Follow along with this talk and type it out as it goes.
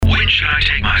should I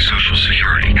take my Social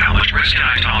Security? How much risk can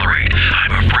I tolerate?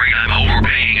 I'm afraid I'm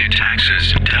overpaying in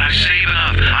taxes. Did I save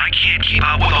enough? I can't keep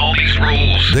up with all these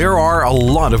rules. There are a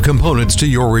lot of components to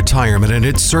your retirement, and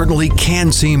it certainly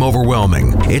can seem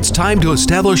overwhelming. It's time to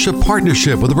establish a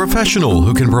partnership with a professional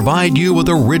who can provide you with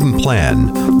a written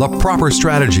plan, the proper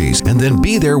strategies, and then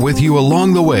be there with you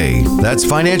along the way. That's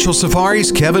Financial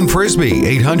Safari's Kevin Frisby,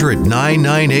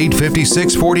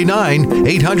 800-998-5649,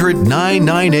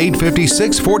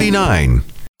 800-998-5649.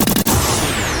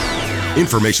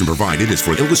 Information provided is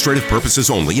for illustrative purposes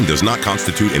only and does not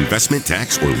constitute investment,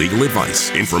 tax, or legal advice.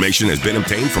 Information has been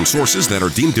obtained from sources that are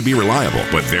deemed to be reliable,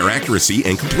 but their accuracy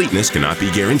and completeness cannot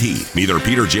be guaranteed. Neither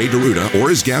Peter J. Deruta or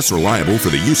his guests are liable for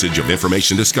the usage of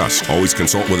information discussed. Always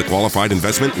consult with a qualified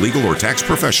investment, legal, or tax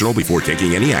professional before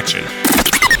taking any action.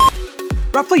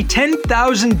 Roughly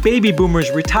 10,000 baby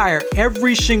boomers retire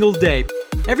every single day.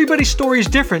 Everybody's story is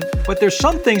different, but there's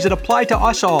some things that apply to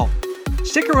us all.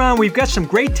 Stick around, we've got some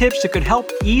great tips that could help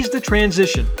ease the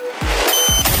transition.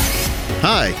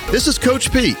 Hi, this is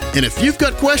Coach Pete, and if you've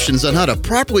got questions on how to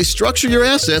properly structure your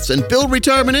assets and build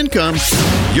retirement income,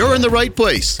 you're in the right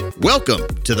place. Welcome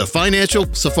to the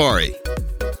Financial Safari.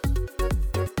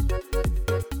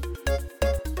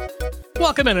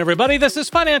 Welcome in, everybody. This is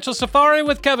Financial Safari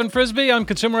with Kevin Frisby. I'm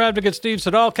consumer advocate Steve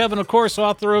Siddall. Kevin, of course,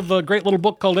 author of a great little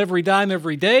book called Every Dime,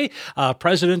 Every Day,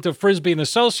 president of Frisby &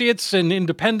 Associates, an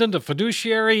independent, a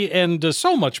fiduciary, and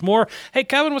so much more. Hey,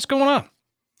 Kevin, what's going on?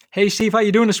 Hey, Steve, how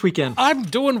you doing this weekend? I'm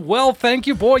doing well, thank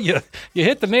you. Boy, you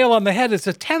hit the nail on the head. It's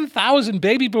 10,000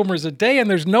 baby boomers a day, and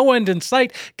there's no end in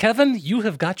sight. Kevin, you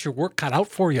have got your work cut out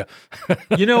for you.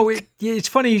 You know, it's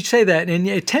funny you say that.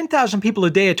 And 10,000 people a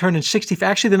day are turning 65.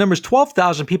 Actually, the number is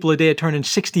 12,000 people a day are turning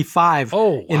 65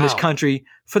 in this country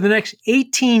for the next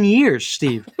 18 years,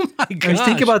 Steve. Oh my gosh.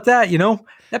 Think about that, you know.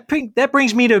 That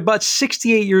brings me to about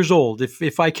 68 years old,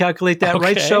 if I calculate that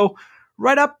right. So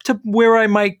right up to where I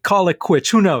might call it quits.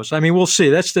 Who knows? I mean, we'll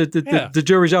see. That's the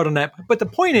jury's out on that. But the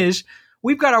point is,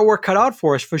 we've got our work cut out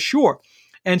for us for sure.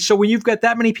 And so when you've got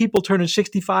that many people turning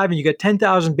 65 and you got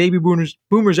 10,000 baby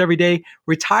boomers every day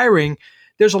retiring,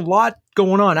 there's a lot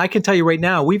going on. I can tell you right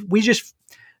now, we just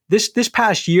this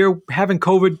past year having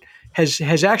COVID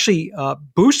has actually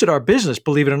boosted our business,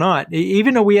 believe it or not.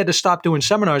 Even though we had to stop doing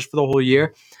seminars for the whole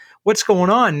year, what's going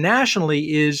on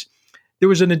nationally is there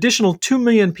was an additional 2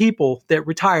 million people that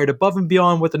retired above and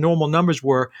beyond what the normal numbers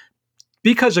were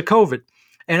because of COVID.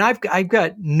 And I've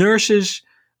got nurses,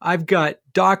 I've got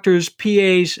doctors,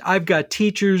 PAs, I've got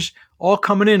teachers all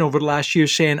coming in over the last year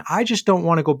saying, I just don't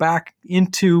want to go back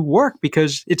into work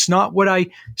because it's not what I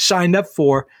signed up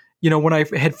for, you know, when I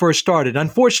had first started.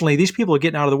 Unfortunately, these people are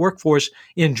getting out of the workforce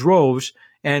in droves,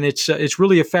 and it's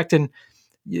really affecting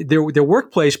their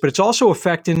workplace, but it's also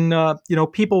affecting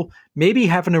people maybe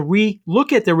having to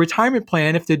re-look at their retirement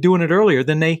plan if they're doing it earlier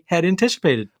than they had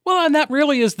anticipated. Well, and that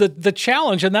really is the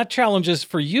challenge, and that challenge is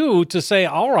for you to say,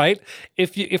 all right,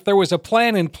 if there was a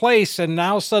plan in place and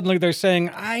now suddenly they're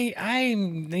saying, I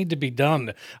need to be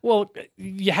done, well,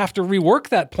 you have to rework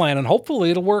that plan, and hopefully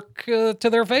it'll work to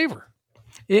their favor.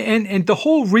 And the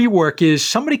whole rework is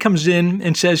somebody comes in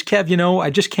and says, Kev, I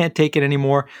just can't take it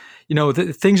anymore.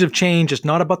 Things have changed. It's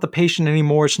not about the patient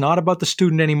anymore. It's not about the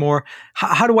student anymore.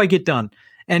 How do I get done?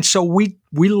 And so we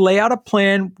lay out a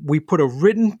plan. We put a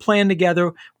written plan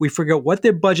together. We figure out what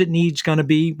their budget needs going to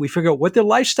be. We figure out what their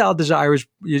lifestyle desire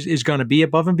is going to be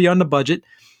above and beyond the budget.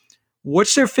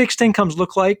 What's their fixed incomes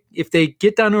look like? If they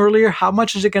get done earlier, how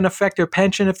much is it going to affect their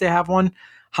pension if they have one?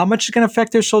 How much is it going to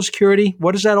affect their Social Security?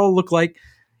 What does that all look like?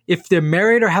 If they're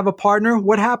married or have a partner,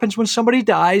 what happens when somebody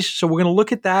dies? So we're going to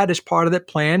look at that as part of that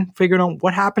plan, figuring out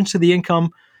what happens to the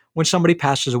income when somebody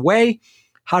passes away.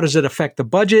 How does it affect the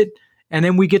budget? And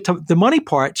then we get to the money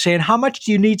part, saying how much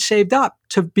do you need saved up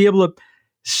to be able to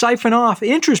siphon off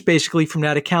interest basically from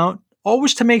that account,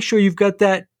 always to make sure you've got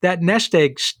that nest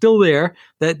egg still there,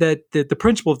 that the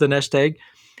principle of the nest egg,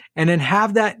 and then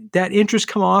have that interest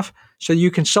come off so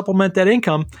you can supplement that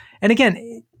income. And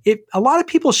again, a lot of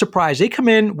people are surprised. They come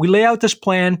in, we lay out this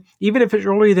plan, even if it's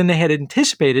earlier than they had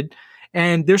anticipated,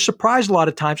 and they're surprised a lot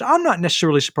of times. I'm not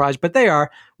necessarily surprised, but they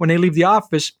are when they leave the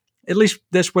office. At least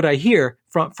that's what I hear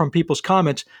from people's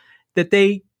comments, that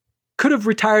they could have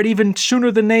retired even sooner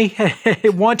than they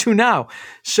want to now.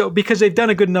 So because they've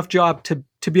done a good enough job to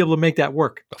be able to make that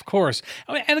work. Of course.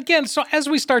 And again, so as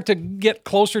we start to get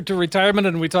closer to retirement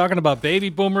and we're talking about baby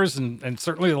boomers, and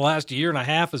certainly the last year and a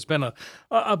half has been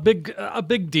a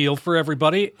big deal for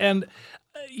everybody. And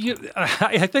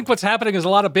I think what's happening is a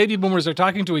lot of baby boomers are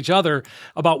talking to each other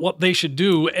about what they should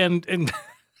do. And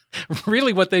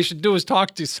Really, what they should do is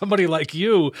talk to somebody like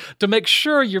you to make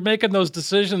sure you're making those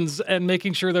decisions and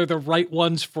making sure they're the right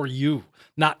ones for you,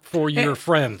 not for your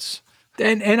friends.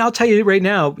 And I'll tell you right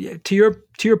now, to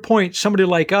your point, somebody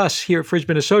like us here at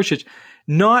Frisbin Associates,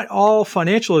 not all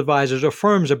financial advisors or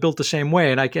firms are built the same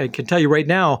way. And I can tell you right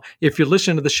now, if you're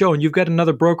listening to the show and you've got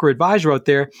another broker advisor out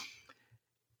there,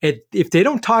 if they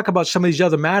don't talk about some of these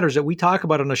other matters that we talk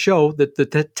about on the show,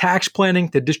 the tax planning,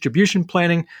 the distribution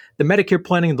planning, the Medicare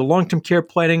planning, the long-term care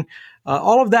planning,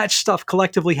 all of that stuff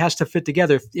collectively has to fit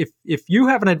together. If you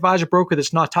have an advisor broker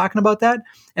that's not talking about that,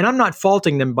 and I'm not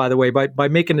faulting them, by the way, by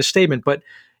making a statement, but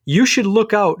you should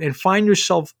look out and find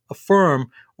yourself a firm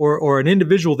or an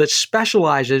individual that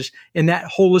specializes in that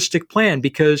holistic plan,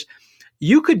 because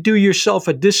you could do yourself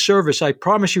a disservice. I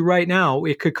promise you right now,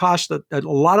 it could cost a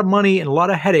lot of money and a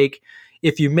lot of headache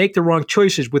if you make the wrong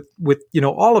choices with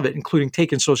all of it, including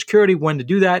taking Social Security, when to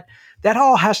do that. That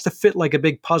all has to fit like a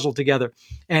big puzzle together.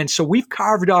 And so we've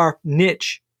carved our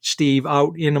niche, Steve,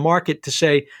 out in the market to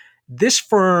say, this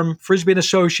firm, Frisbin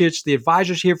Associates, the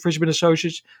advisors here at Frisbin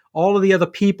Associates, all of the other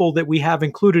people that we have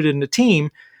included in the team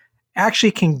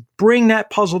actually can bring that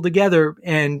puzzle together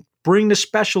and bring the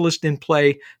specialist in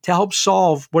play to help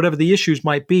solve whatever the issues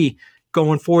might be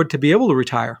going forward to be able to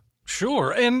retire.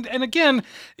 Sure. And again,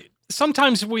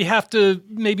 sometimes we have to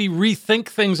maybe rethink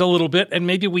things a little bit, and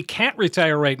maybe we can't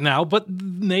retire right now, but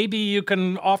maybe you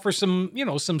can offer some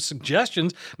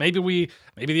suggestions. Maybe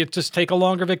you just take a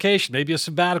longer vacation, maybe a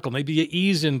sabbatical, maybe you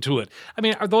ease into it. I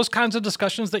mean, are those kinds of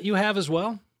discussions that you have as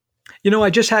well? I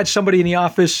just had somebody in the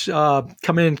office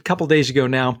come in a couple of days ago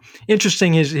now.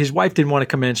 Interesting, his wife didn't want to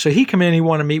come in. So he came in, he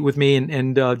wanted to meet with me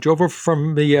and drove over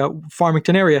from the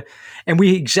Farmington area. And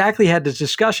we exactly had this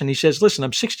discussion. He says, listen,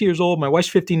 I'm 60 years old. My wife's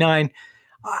 59.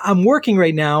 I'm working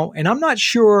right now, and I'm not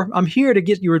sure. I'm here to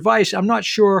get your advice. I'm not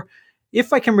sure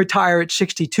if I can retire at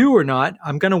 62 or not.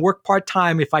 I'm going to work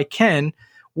part-time if I can,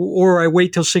 or I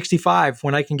wait till 65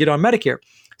 when I can get on Medicare.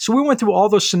 So we went through all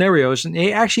those scenarios, and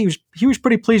he was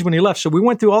pretty pleased when he left. So we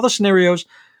went through all the scenarios.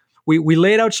 We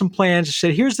laid out some plans and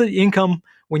said, here's the income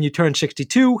when you turn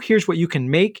 62. Here's what you can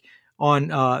make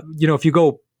on, if you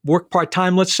go work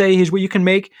part-time, let's say, here's what you can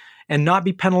make and not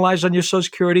be penalized on your Social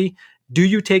Security. Do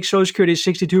you take Social Security at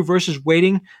 62 versus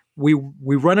waiting? We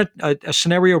run a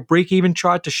scenario break-even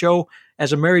chart to show,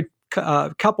 as a married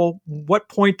couple, what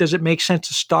point does it make sense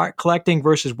to start collecting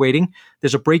versus waiting?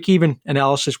 There's a break-even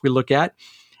analysis we look at.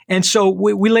 And so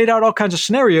we laid out all kinds of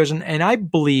scenarios, and I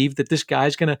believe that this guy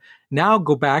is going to now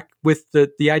go back with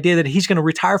the idea that he's going to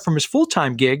retire from his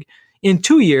full-time gig in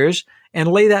 2 years and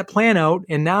lay that plan out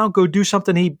and now go do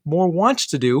something he more wants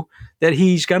to do, that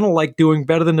he's going to like doing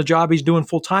better than the job he's doing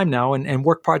full-time now, and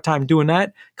work part-time doing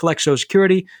that, collect Social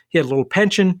Security, he had a little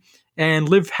pension, and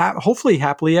live hopefully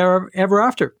happily ever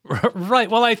after. Right.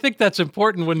 Well, I think that's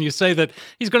important when you say that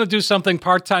he's going to do something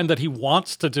part-time that he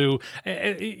wants to do.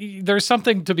 There's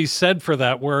something to be said for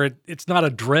that, where it's not a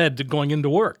dread going into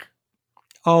work.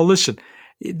 Oh, listen,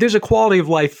 there's a quality of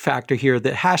life factor here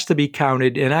that has to be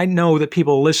counted. And I know that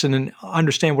people listen and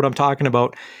understand what I'm talking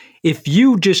about. If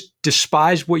you just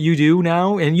despise what you do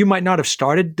now, and you might not have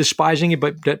started despising it,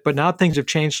 but now things have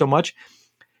changed so much,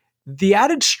 the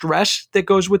added stress that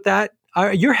goes with that,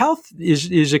 your health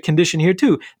is a condition here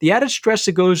too. The added stress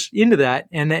that goes into that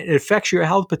and that affects your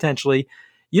health potentially,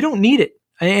 you don't need it.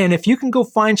 And if you can go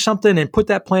find something and put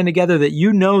that plan together that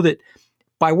you know that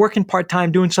by working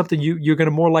part-time, doing something you're going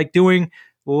to more like doing,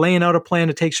 laying out a plan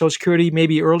to take Social Security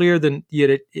maybe earlier than you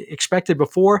had expected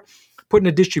before, putting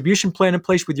a distribution plan in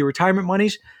place with your retirement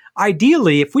monies.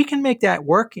 Ideally, if we can make that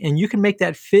work and you can make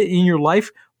that fit in your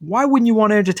life, why wouldn't you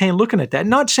want to entertain looking at that?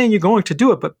 Not saying you're going to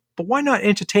do it, but why not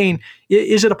entertain?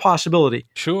 Is it a possibility?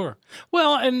 Sure.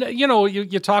 Well, and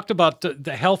you talked about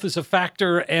the health is a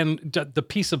factor and the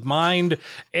peace of mind,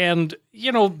 and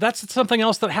that's something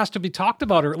else that has to be talked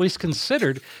about, or at least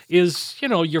considered. Is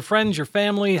your friends, your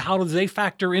family, how do they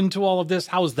factor into all of this?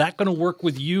 How is that going to work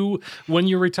with you when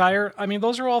you retire? I mean,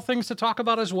 those are all things to talk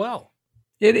about as well.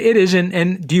 It is,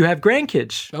 and do you have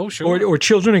grandkids? Oh, sure. Or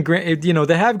children and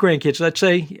that have grandkids. Let's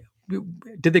say,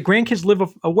 did the grandkids live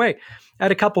away? I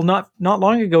had a couple not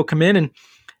long ago come in,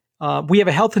 and we have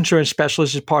a health insurance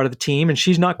specialist as part of the team, and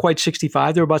she's not quite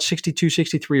 65. They're about 62,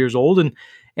 63 years old,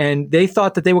 and they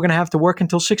thought that they were going to have to work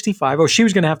until 65, or she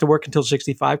was going to have to work until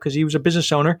 65 because he was a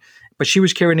business owner, but she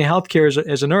was carrying the health care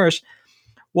as a nurse.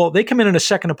 Well, they come in on a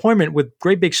second appointment with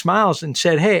great big smiles and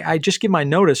said, hey, I just give my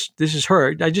notice. This is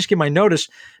her. I just give my notice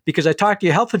because I talked to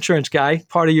your health insurance guy,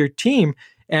 part of your team,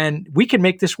 and we can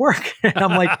make this work. And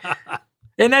I'm like,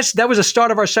 and that was the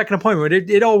start of our second appointment.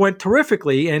 It all went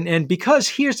terrifically. And because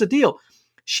here's the deal.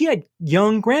 she had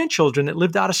young grandchildren that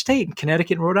lived out of state in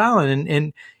Connecticut and Rhode Island.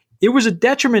 And it was a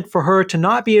detriment for her to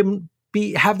not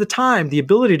have the time, the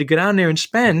ability to go down there and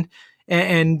spend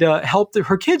and help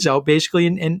her kids out, basically,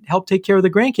 and help take care of the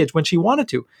grandkids when she wanted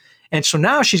to. And so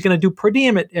now she's going to do per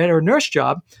diem at her nurse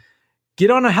job, get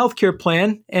on a healthcare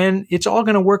plan, and it's all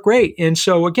going to work great. And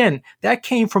so, again, that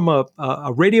came from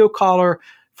a radio caller,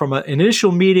 from an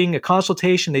initial meeting, a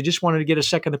consultation. They just wanted to get a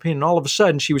second opinion. And all of a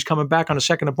sudden, she was coming back on a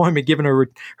second appointment, giving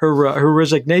her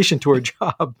resignation to her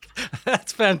job.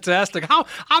 That's fantastic.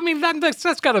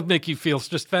 That's got to make you feel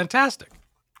just fantastic.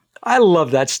 I love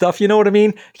that stuff. You know what I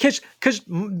mean? Because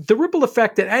the ripple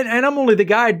effect, and I'm only the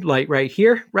guide light right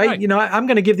here, right? You know, I'm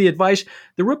going to give the advice.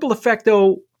 The ripple effect,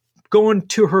 though, going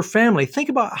to her family. Think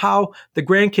about how the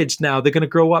grandkids now, they're going to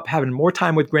grow up having more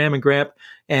time with Graham and Gramp,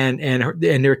 and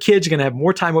their kids are going to have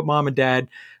more time with mom and dad.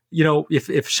 You know,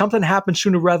 if something happens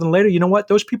sooner rather than later, you know what?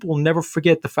 Those people will never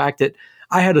forget the fact that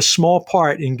I had a small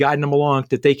part in guiding them along,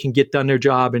 that they can get done their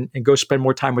job and go spend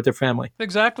more time with their family.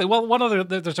 Exactly. Well,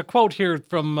 there's a quote here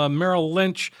from Merrill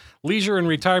Lynch: "Leisure and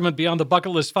retirement beyond the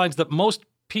bucket list finds that most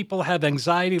people have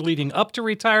anxiety leading up to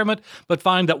retirement, but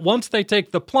find that once they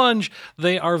take the plunge,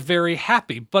 they are very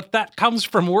happy." But that comes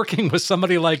from working with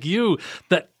somebody like you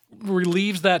that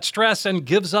relieves that stress and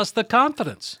gives us the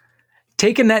confidence.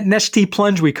 Taking that Nestea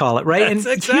plunge, we call it, right? That's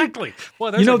exactly.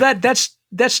 Well,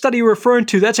 that study you're referring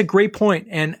to, that's a great point.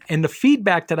 And the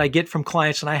feedback that I get from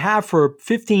clients, and I have for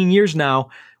 15 years now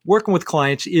working with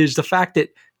clients, is the fact that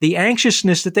the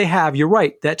anxiousness that they have, you're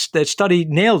right, that study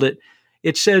nailed it.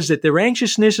 It says that their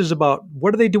anxiousness is about what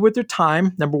do they do with their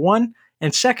time, number one,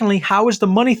 and secondly, how is the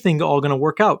money thing all going to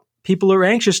work out? People are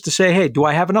anxious to say, hey, do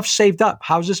I have enough saved up?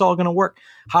 How's this all going to work?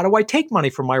 How do I take money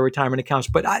from my retirement accounts?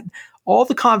 But all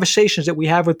the conversations that we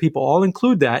have with people all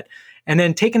include that. And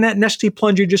then taking that Nestea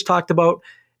plunge you just talked about,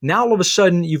 now all of a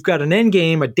sudden you've got an end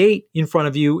game, a date in front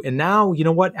of you. And now, you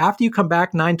know what? After you come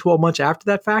back 9, 12 months after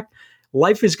that fact,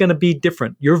 life is going to be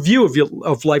different. Your view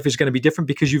of life is going to be different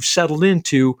because you've settled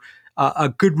into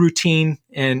a good routine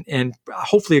and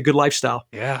hopefully a good lifestyle.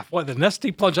 Yeah, boy, the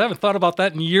Nestea plunge, I haven't thought about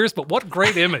that in years, but what a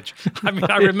great image. I mean,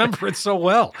 I remember it so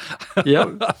well.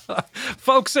 Yep.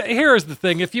 Folks, here's the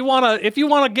thing. If you want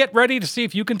to get ready to see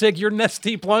if you can take your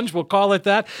Nestea plunge, we'll call it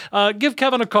that, give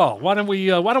Kevin a call. Why don't we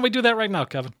do that right now,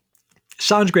 Kevin?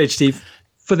 Sounds great, Steve.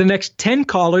 For the next 10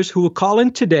 callers who will call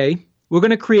in today, we're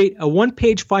going to create a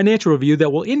one-page financial review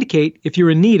that will indicate if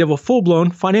you're in need of a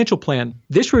full-blown financial plan.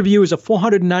 This review is a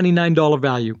 $499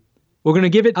 value. We're going to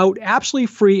give it out absolutely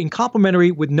free and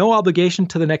complimentary with no obligation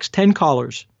to the next 10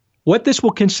 callers. What this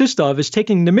will consist of is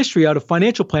taking the mystery out of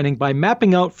financial planning by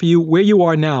mapping out for you where you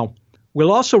are now.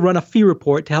 We'll also run a fee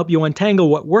report to help you untangle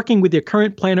what working with your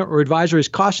current planner or advisor is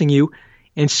costing you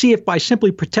and see if by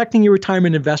simply protecting your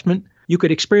retirement investment, you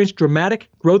could experience dramatic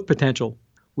growth potential.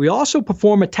 We also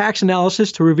perform a tax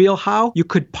analysis to reveal how you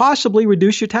could possibly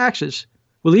reduce your taxes.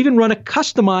 We'll even run a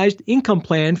customized income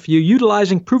plan for you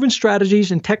utilizing proven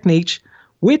strategies and techniques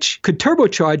which could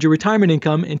turbocharge your retirement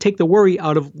income and take the worry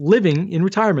out of living in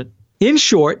retirement. In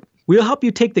short, we'll help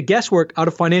you take the guesswork out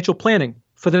of financial planning.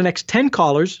 For the next 10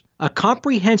 callers, a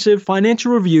comprehensive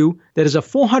financial review that is a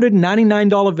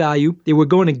 $499 value that we're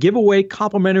going to give away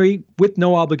complimentary with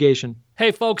no obligation.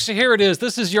 Hey, folks, here it is.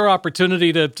 This is your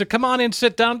opportunity to come on in,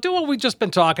 sit down, do what we've just been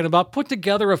talking about, put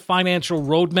together a financial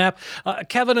roadmap.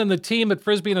 Kevin and the team at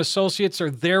Frisbie & Associates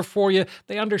are there for you.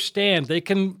 They understand. They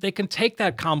can take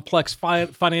that complex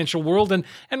financial world and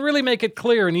really make it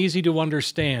clear and easy to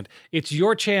understand. It's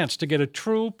your chance to get a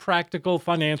true practical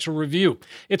financial review.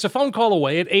 It's a phone call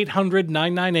away at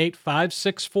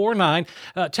 800-998-5649.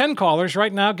 10 callers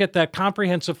right now get that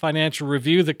comprehensive financial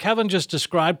review that Kevin just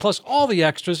described, plus all the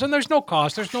extras, and there's no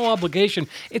cost, there's no obligation.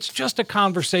 It's just a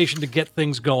conversation to get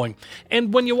things going.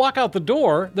 And when you walk out the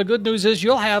door, the good news is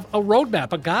you'll have a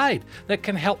roadmap, a guide that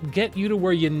can help get you to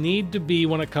where you need to be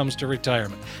when it comes to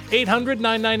retirement.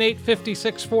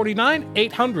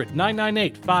 800-998-5649,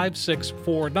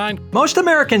 800-998-5649. Most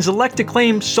Americans elect to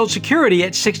claim Social Security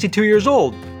at 62 years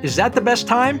old. Is that the best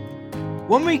time?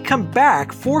 When we come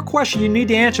back, 4 questions you need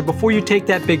to answer before you take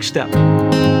that big step.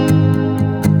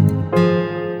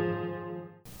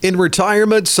 In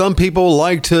retirement, some people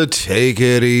like to take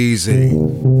it easy.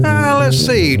 Let's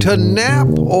see, to nap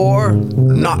or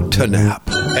not to nap.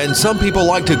 And some people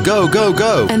like to go, go,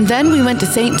 go. And then we went to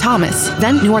St. Thomas,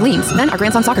 then New Orleans, then our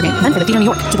grandson's soccer game, then for the Theater New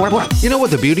York to Bora Bora. You know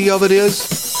what the beauty of it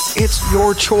is? It's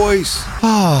your choice.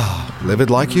 Live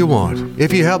it like you want.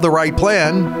 If you have the right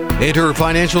plan, enter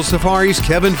Financial Safari's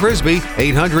Kevin Frisbie,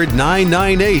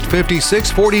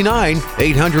 800-998-5649,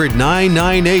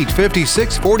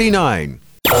 800-998-5649.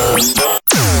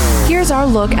 Here's Here's our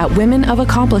look at women of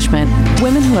accomplishment,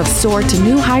 women who have soared to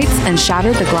new heights and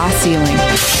shattered the glass ceiling.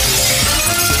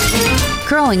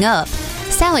 Growing up,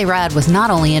 Sally Ride was not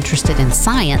only interested in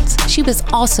science, she was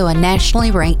also a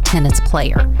nationally ranked tennis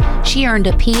player. She earned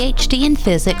a PhD in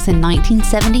physics in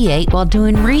 1978 while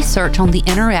doing research on the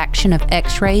interaction of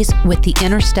X-rays with the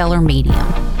interstellar medium.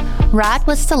 Ride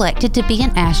was selected to be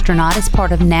an astronaut as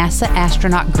part of NASA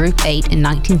Astronaut Group 8 in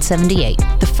 1978,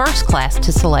 the first class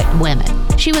to select women.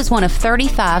 She was one of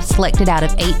 35 selected out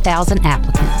of 8,000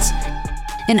 applicants.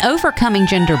 In overcoming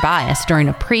gender bias during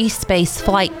a pre-space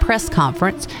flight press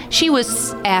conference, she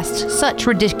was asked such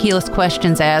ridiculous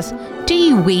questions as, "Do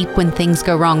you weep when things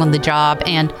go wrong on the job?"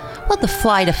 and "Will the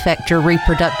flight affect your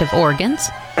reproductive organs?"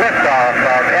 Liftoff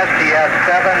of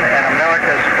STS-7 and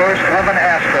America's first woman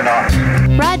astronaut.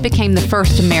 Ride became the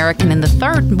first American and the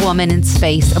third woman in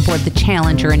space aboard the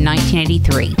Challenger in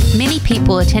 1983. Many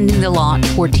people attending the launch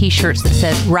wore t-shirts that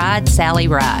said, "Ride, Sally,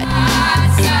 Ride."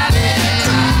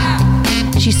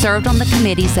 She served on the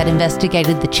committees that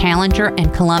investigated the Challenger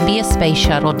and Columbia Space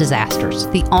Shuttle disasters,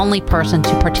 the only person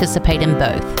to participate in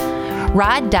both.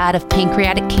 Ride died of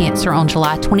pancreatic cancer on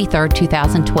July 23,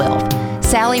 2012.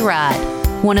 Sally Ride,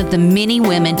 one of the many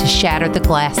women to shatter the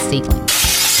glass ceiling.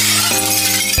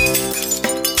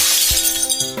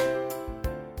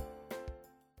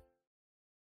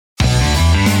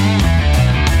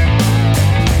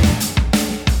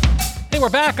 We're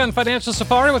back on Financial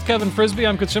Safari with Kevin Frisby.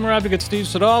 I'm consumer advocate Steve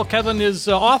Siddall. Kevin is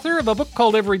author of a book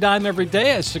called Every Dime, Every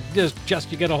Day. I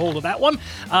suggest you get a hold of that one.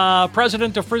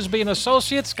 President of Frisby &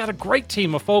 Associates. Got a great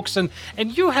team of folks. And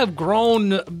you have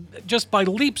grown just by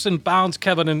leaps and bounds,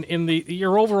 Kevin, in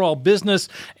your overall business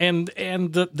and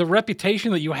the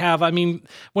reputation that you have. I mean,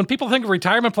 when people think of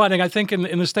retirement planning, I think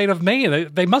in the state of Maine,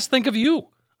 they must think of you.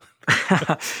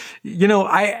 You know,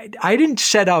 I didn't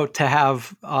set out to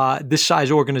have this size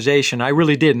organization. I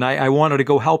really didn't. I wanted to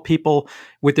go help people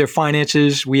with their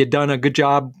finances. We had done a good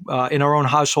job in our own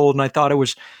household, and I thought it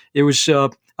was a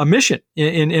mission,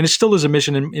 and it still is a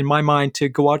mission in my mind to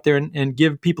go out there and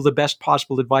give people the best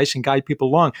possible advice and guide people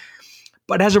along.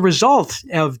 But as a result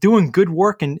of doing good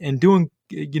work and doing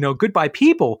good by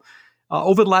people,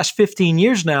 over the last 15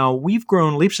 years now, we've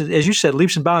grown leaps, as you said,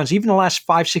 leaps and bounds. Even the last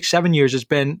 5, 6, 7 years has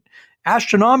been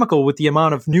astronomical with the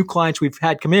amount of new clients we've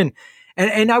had come in.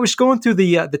 And I was going through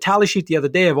the tally sheet the other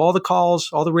day of all the calls,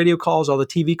 all the radio calls, all the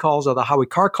TV calls, all the Howie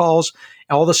Carr calls,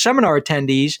 all the seminar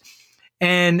attendees.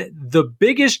 And the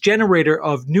biggest generator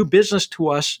of new business to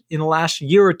us in the last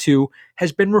year or two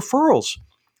has been referrals.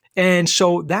 And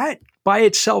so that by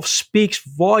itself speaks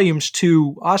volumes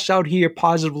to us out here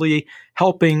positively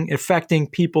helping, affecting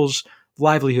people's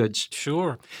livelihoods.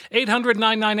 Sure.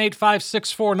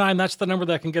 800-998-5649. That's the number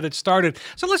that can get it started.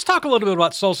 So let's talk a little bit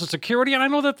about Social Security. And I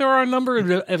know that there are a number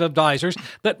of advisors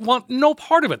that want no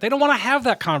part of it. They don't want to have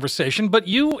that conversation, but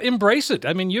you embrace it.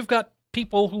 I mean, you've got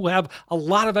people who have a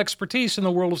lot of expertise in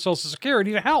the world of Social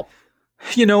Security to help.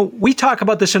 You know, we talk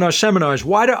about this in our seminars.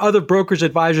 Why do other brokers,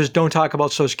 advisors don't talk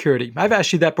about Social Security? I've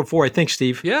asked you that before, I think,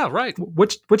 Steve. Yeah, right.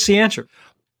 What's the answer?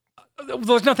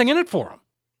 There's nothing in it for them.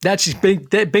 That's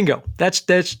bingo.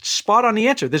 That's spot on the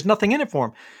answer. There's nothing in it for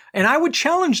them. And I would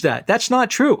challenge that. That's not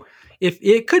true. If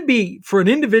it could be for an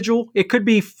individual, it could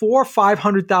be $400,000 or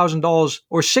 $500,000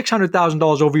 or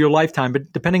 $600,000 over your lifetime,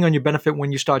 but depending on your benefit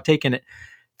when you start taking it.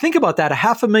 Think about that,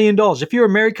 $500,000. If you're a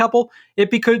married couple, it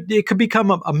could become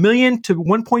 $1 million to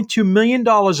 $1.2 million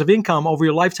of income over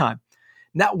your lifetime.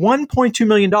 That $1.2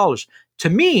 million, to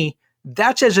me,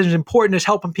 that's as important as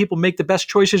helping people make the best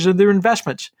choices in their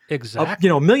investments. Exactly.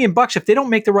 $1 million, if they don't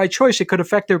make the right choice, it could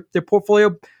affect their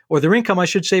portfolio or their income, I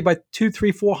should say, by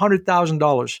 $200,000, $300,000,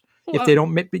 $400,000 if they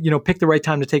don't pick the right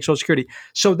time to take Social Security.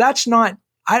 So that's not,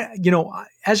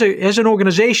 as an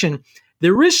organization,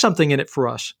 there is something in it for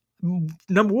us.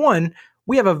 Number one,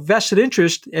 we have a vested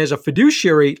interest as a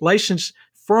fiduciary licensed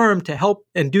firm to help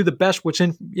and do the best, what's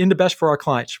in the best for our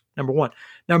clients. Number one.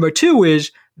 Number two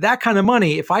is that kind of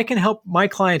money. If I can help my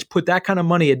clients put that kind of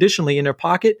money additionally in their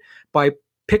pocket by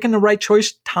picking the right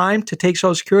choice time to take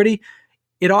Social Security,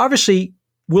 it obviously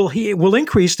will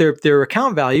increase their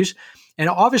account values and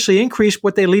obviously increase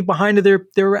what they leave behind to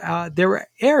their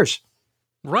heirs.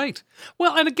 Right.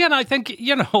 Well, and again, I think,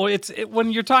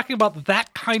 when you're talking about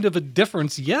that kind of a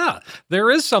difference, yeah,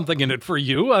 there is something in it for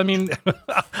you. I mean,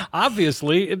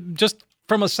 obviously, just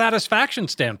from a satisfaction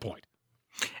standpoint.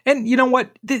 And you know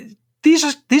what?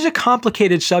 These are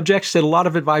complicated subjects that a lot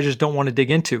of advisors don't want to dig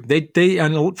into. They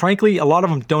and frankly, a lot of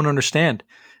them don't understand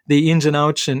the ins and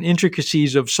outs and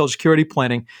intricacies of Social Security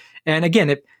planning. And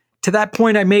again, to that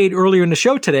point I made earlier in the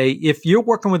show today, if you're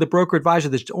working with a broker advisor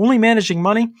that's only managing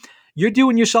money, you're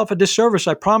doing yourself a disservice.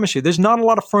 I promise you. There's not a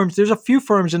lot of firms. There's a few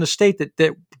firms in the state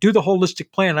that do the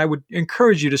holistic plan. I would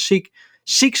encourage you to seek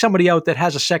somebody out that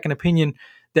has a second opinion,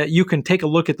 that you can take a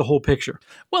look at the whole picture.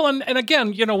 Well, and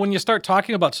again, when you start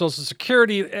talking about Social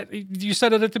Security, you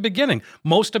said it at the beginning.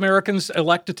 Most Americans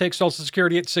elect to take Social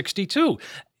Security at 62.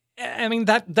 I mean,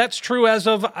 that's true as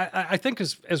of, I think,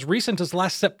 as recent as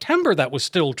last September, that was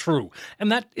still true.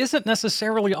 And that isn't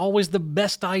necessarily always the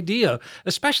best idea,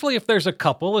 especially if there's a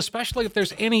couple, especially if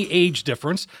there's any age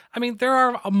difference. I mean, there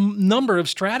are a number of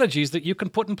strategies that you can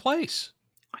put in place.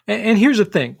 And here's the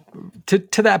thing,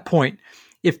 to that point,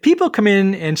 if people come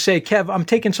in and say, Kev, I'm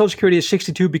taking Social Security at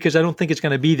 62 because I don't think it's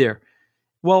going to be there.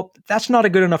 Well, that's not a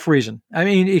good enough reason. I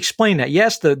mean, explain that.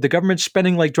 Yes, the government's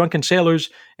spending like drunken sailors,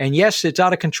 and yes, it's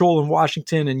out of control in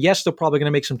Washington, and yes, they're probably going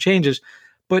to make some changes.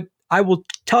 But I will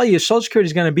tell you, Social Security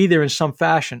is going to be there in some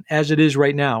fashion, as it is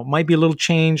right now. It might be a little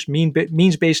changed,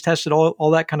 means-based tested,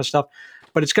 all that kind of stuff,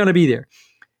 but it's going to be there.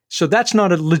 So that's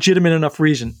not a legitimate enough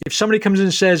reason. If somebody comes in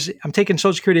and says, I'm taking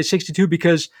Social Security at 62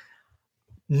 because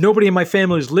nobody in my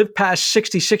family has lived past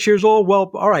 66 years old,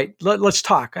 well, all right, let's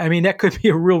talk. I mean, that could be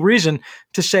a real reason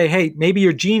to say, hey, maybe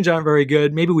your genes aren't very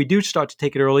good. Maybe we do start to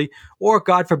take it early. Or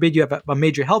God forbid you have a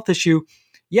major health issue.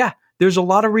 Yeah, there's a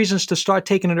lot of reasons to start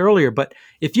taking it earlier. But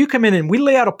if you come in and we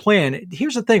lay out a plan,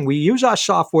 here's the thing. We use our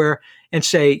software and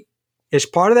say, as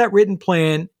part of that written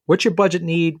plan, what's your budget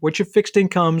need? What's your fixed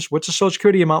incomes? What's the Social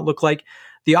Security amount look like?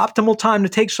 The optimal time to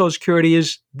take Social Security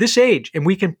is this age. And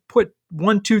we can put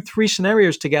 1, 2, 3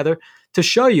 scenarios together to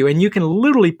show you. And you can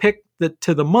literally pick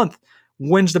to the month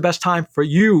when's the best time for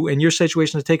you and your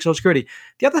situation to take Social Security.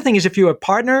 The other thing is if you have a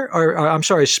partner or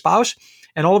a spouse,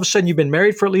 and all of a sudden you've been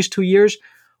married for at least 2 years,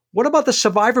 what about the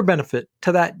survivor benefit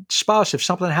to that spouse if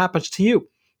something happens to you?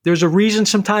 There's a reason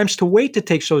sometimes to wait to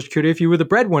take Social Security if you were the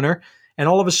breadwinner, and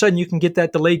all of a sudden you can get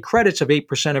that delayed credits of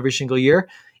 8% every single year.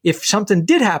 If something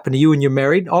did happen to you and you're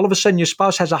married, all of a sudden your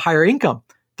spouse has a higher income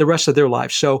the rest of their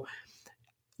life. So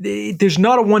there's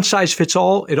not a one size fits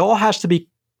all. It all has to be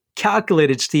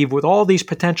calculated, Steve, with all these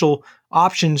potential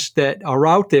options that are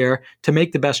out there to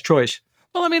make the best choice.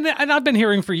 Well, I mean, and I've been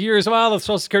hearing for years, well, the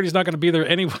Social Security is not going to be there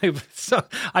anyway. So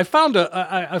I found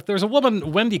there's a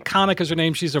woman, Wendy Connick is her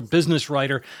name. She's a business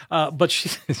writer. But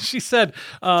she said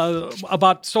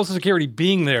about Social Security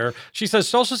being there, she says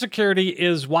Social Security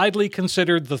is widely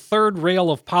considered the third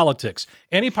rail of politics.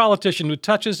 Any politician who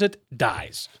touches it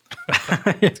dies.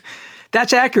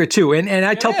 That's accurate, too. And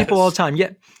I tell people all the time,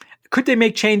 yeah, could they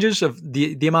make changes of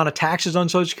the amount of taxes on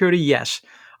Social Security? Yes.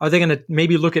 Are they going to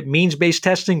maybe look at means-based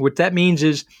testing? What that means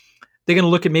is they're going to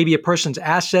look at maybe a person's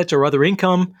assets or other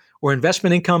income or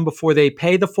investment income before they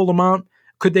pay the full amount.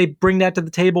 Could they bring that to the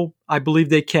table? I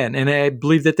believe they can, and I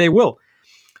believe that they will.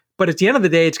 But at the end of the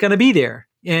day, it's going to be there,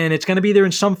 and it's going to be there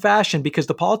in some fashion because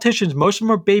the politicians, most of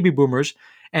them are baby boomers,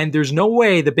 and there's no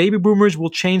way the baby boomers will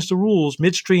change the rules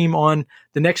midstream on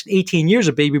the next 18 years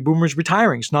of baby boomers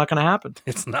retiring. It's not going to happen.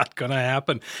 It's not going to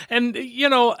happen. And,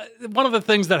 one of the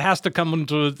things that has to come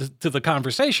into the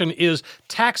conversation is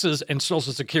taxes and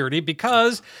Social Security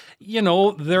because,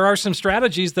 there are some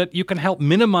strategies that you can help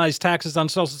minimize taxes on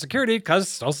Social Security because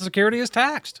Social Security is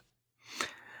taxed.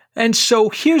 And so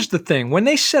here's the thing. When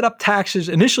they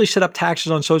initially set up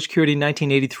taxes on Social Security in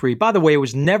 1983, by the way, it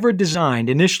was never designed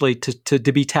initially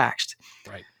to be taxed.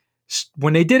 Right.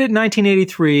 When they did it in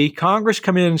 1983, Congress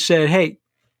came in and said, hey,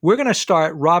 we're going to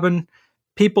start robbing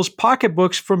people's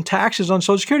pocketbooks from taxes on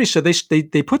Social Security. So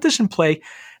they put this in play.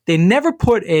 They never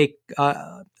put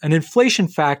an inflation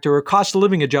factor or cost of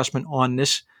living adjustment on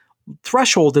this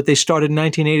threshold that they started in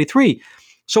 1983.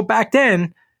 So back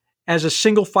then, as a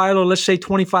single filer, let's say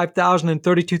 25,000 and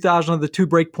 32,000 of the two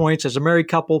break points. As a married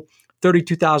couple,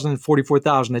 32,000 and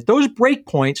 44,000. At those break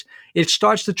points, it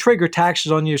starts to trigger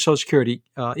taxes on your Social Security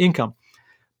income.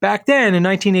 Back then, in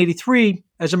 1983,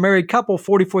 as a married couple,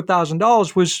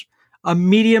 $44,000 was a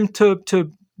medium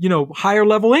to higher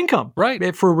level income,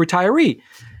 right, for a retiree.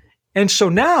 And so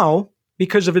now,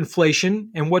 because of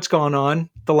inflation and what's gone on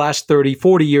the last 30,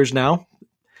 40 years now,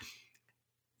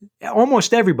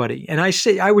 almost everybody, and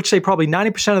I would say probably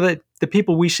 90% of the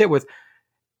people we sit with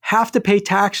have to pay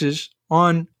taxes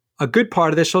on a good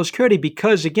part of their Social Security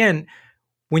because, again,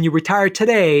 when you retire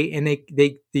today and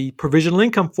the provisional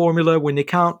income formula, when they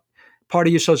count part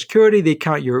of your Social Security, they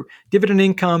count your dividend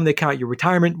income, they count your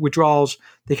retirement withdrawals,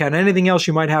 they count anything else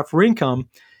you might have for income.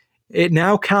 It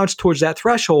now counts towards that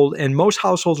threshold, and most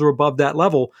households are above that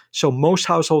level. So most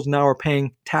households now are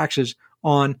paying taxes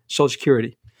on Social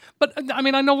Security. But I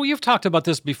mean, I know you've talked about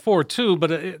this before too,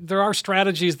 but there are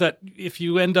strategies that if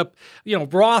you end up,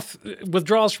 Roth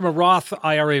withdrawals from a Roth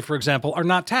IRA, for example, are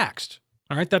not taxed.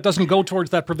 All right, that doesn't go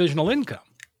towards that provisional income.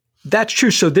 That's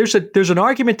true. So there's an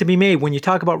argument to be made when you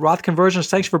talk about Roth conversions.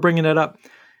 Thanks for bringing that up.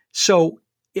 So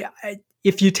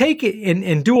if you take it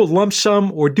and do a lump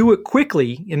sum or do it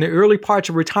quickly in the early parts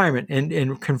of retirement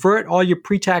and convert all your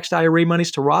pre-tax IRA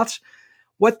monies to Roths,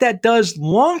 what that does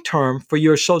long-term for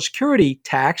your Social Security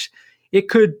tax, it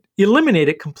could eliminate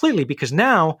it completely, because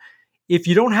now if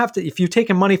you're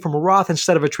taking money from a Roth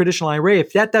instead of a traditional IRA,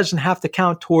 if that doesn't have to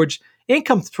count towards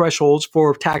income thresholds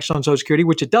for tax on Social Security,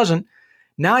 which it doesn't,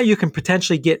 now you can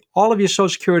potentially get all of your Social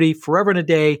Security forever and a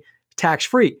day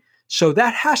tax-free. So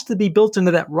that has to be built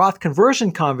into that Roth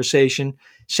conversion conversation,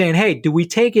 saying, hey, do we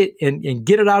take it and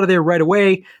get it out of there right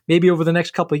away, maybe over the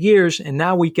next couple of years, and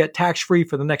now we get tax-free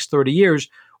for the next 30 years?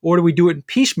 Or do we do it in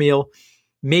piecemeal,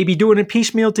 maybe do it in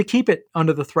piecemeal to keep it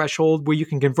under the threshold where you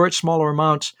can convert smaller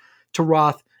amounts to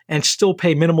Roth and still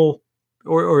pay minimal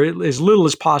or as little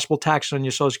as possible tax on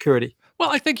your Social Security?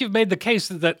 Well, I think you've made the case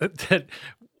that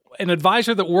an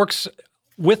advisor that works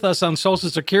with us on Social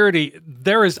Security,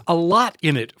 there is a lot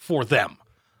in it for them.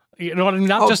 You know,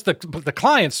 not just the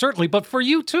clients, certainly, but for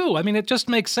you too. I mean, it just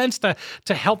makes sense to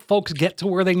help folks get to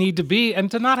where they need to be and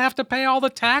to not have to pay all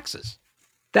the taxes.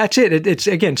 That's it. It's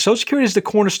again, Social Security is the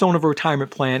cornerstone of a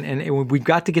retirement plan, and we've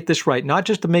got to get this right, not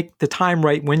just to make the time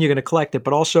right when you're going to collect it,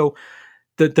 but also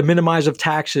the minimize of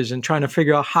taxes and trying to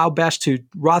figure out how best to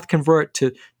Roth convert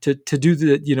to do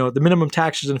the minimum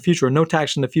taxes in the future or no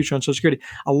tax in the future on Social Security.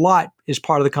 A lot is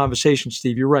part of the conversation,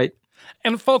 Steve. You're right.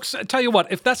 And folks, I tell you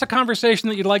what, if that's a conversation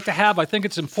that you'd like to have, I think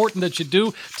it's important that you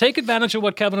do. Take advantage of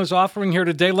what Kevin is offering here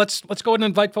today. Let's go ahead and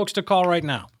invite folks to call right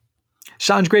now.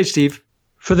 Sounds great, Steve.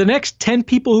 For the next 10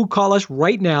 people who call us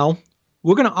right now,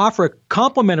 we're going to offer a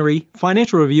complimentary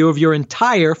financial review of your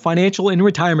entire financial and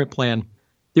retirement plan.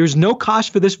 There's no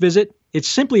cost for this visit. It's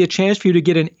simply a chance for you to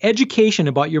get an education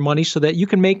about your money so that you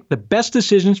can make the best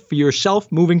decisions for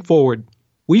yourself moving forward.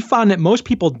 We found that most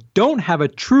people don't have a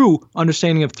true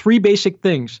understanding of three basic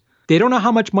things. They don't know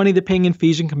how much money they're paying in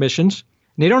fees and commissions,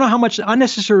 and they don't know how much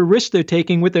unnecessary risk they're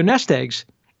taking with their nest eggs,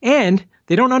 and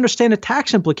they don't understand the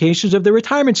tax implications of their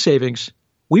retirement savings.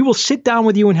 We will sit down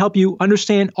with you and help you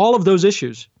understand all of those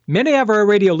issues. Many of our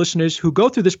radio listeners who go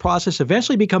through this process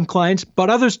eventually become clients, but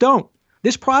others don't.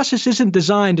 This process isn't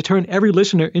designed to turn every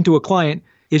listener into a client.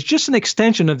 It's just an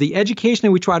extension of the education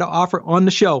that we try to offer on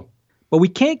the show. But we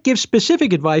can't give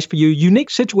specific advice for your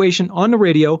unique situation on the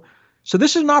radio, so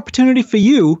this is an opportunity for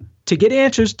you to get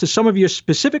answers to some of your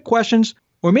specific questions,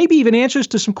 or maybe even answers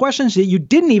to some questions that you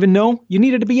didn't even know you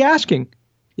needed to be asking.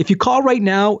 If you call right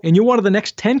now and you're one of the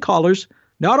next 10 callers,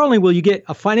 not only will you get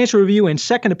a financial review and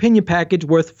second opinion package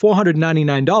worth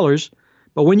 $499,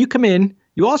 but when you come in,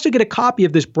 you also get a copy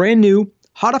of this brand new,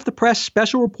 hot off the press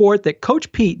special report that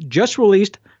Coach Pete just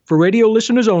released for radio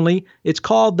listeners only. It's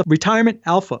called the Retirement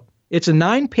Alpha. It's a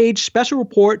 9-page special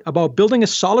report about building a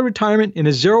solid retirement in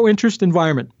a zero-interest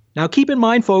environment. Now keep in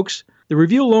mind, folks, the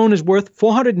review alone is worth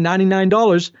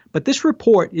 $499, but this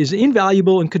report is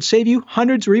invaluable and could save you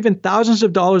hundreds or even thousands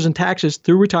of dollars in taxes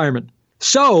through retirement.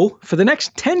 So, for the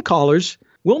next 10 callers,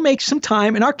 we'll make some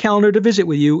time in our calendar to visit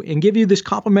with you and give you this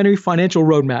complimentary financial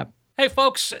roadmap. Hey,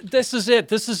 folks, this is it.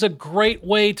 This is a great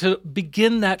way to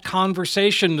begin that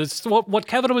conversation. It's what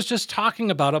Kevin was just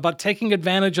talking about taking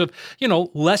advantage of,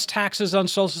 less taxes on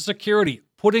Social Security,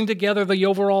 putting together the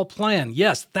overall plan.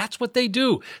 Yes, that's what they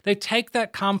do. They take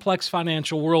that complex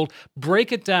financial world,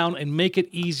 break it down, and make it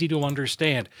easy to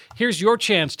understand. Here's your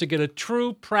chance to get a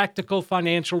true practical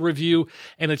financial review,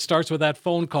 and it starts with that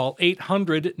phone call,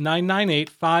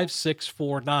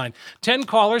 800-998-5649. 10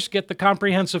 callers get the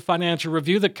comprehensive financial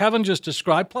review that Kevin just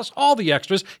described, plus all the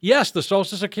extras. Yes, the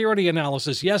Social Security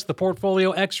analysis. Yes, the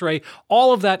portfolio x-ray.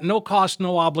 All of that, no cost,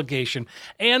 no obligation.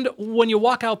 And when you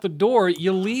walk out the door,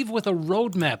 you leave with a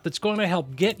roadmap that's going to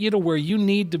help get you to where you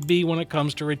need to be when it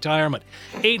comes to retirement.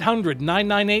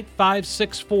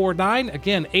 800-998-5649.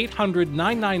 Again,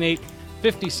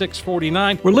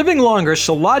 800-998-5649. We're living longer,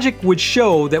 so logic would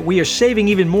show that we are saving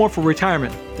even more for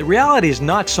retirement. The reality is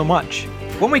not so much.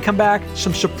 When we come back,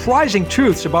 some surprising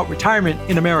truths about retirement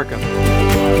in America.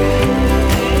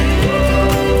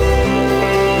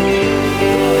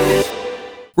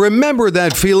 Remember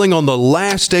that feeling on the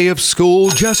last day of school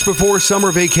just before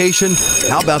summer vacation?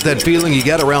 How about that feeling you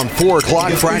get around 4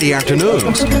 o'clock Friday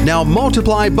afternoons? Now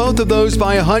multiply both of those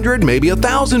by 100, maybe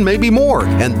 1,000, maybe more.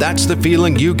 And that's the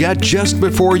feeling you get just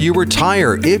before you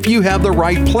retire if you have the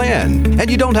right plan.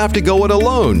 And you don't have to go it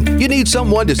alone. You need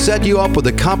someone to set you up with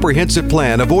a comprehensive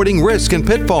plan, avoiding risk and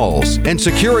pitfalls, and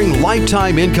securing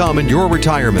lifetime income in your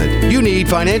retirement. You need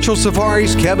Financial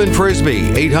Safari's Kevin Frisby,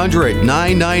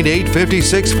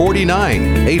 800-998-5649.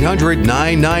 5649. 800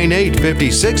 998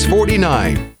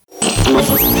 5649.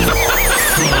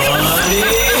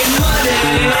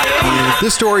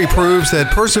 This story proves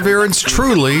that perseverance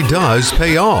truly does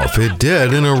pay off. It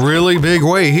did in a really big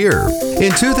way here.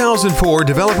 In 2004,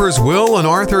 developers Will and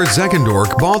Arthur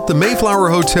Zeckendorf bought the Mayflower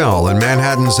Hotel in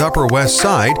Manhattan's Upper West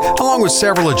Side, along with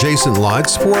several adjacent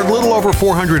lots, for a little over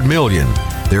 $400 million.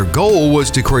 Their goal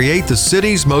was to create the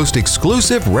city's most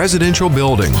exclusive residential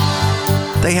building.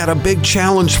 They had a big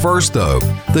challenge first, though.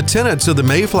 The tenants of the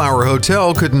Mayflower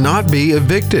Hotel could not be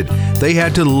evicted. They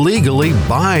had to legally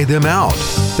buy them out.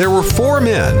 There were 4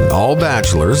 men, all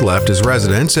bachelors, left as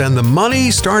residents, and the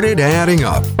money started adding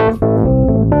up.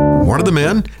 One of the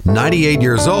men, 98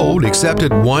 years old,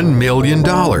 accepted $1 million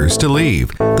to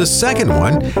leave. The second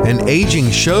one, an aging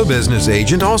show business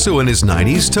agent, also in his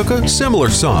 90s, took a similar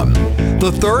sum.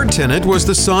 The third tenant was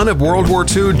the son of World War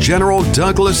II General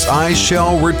Douglas I.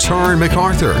 Shell Return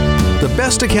MacArthur. The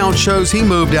best account shows he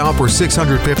moved out for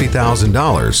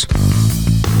 $650,000.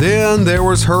 Then there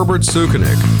was Herbert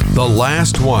Sukenik, the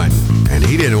last one, and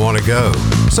he didn't want to go.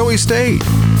 So he stayed,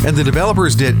 and the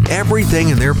developers did everything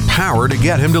in their power to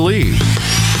get him to leave.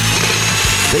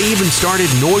 They even started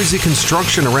noisy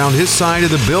construction around his side of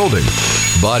the building,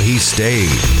 but he stayed.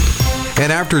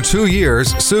 And after 2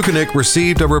 years, Sukenik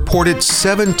received a reported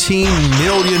 $17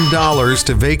 million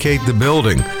to vacate the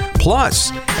building,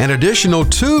 plus an additional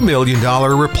 $2 million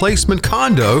replacement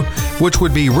condo, which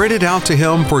would be rented out to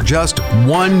him for just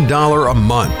 $1 a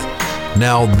month.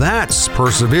 Now that's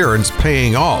perseverance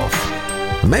paying off.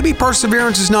 Maybe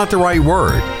perseverance is not the right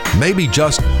word. Maybe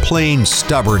just plain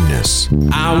stubbornness.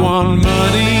 I want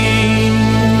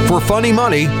money. For Funny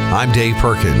Money, I'm Dave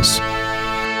Perkins.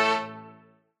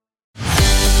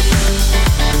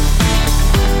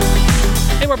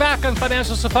 We're back on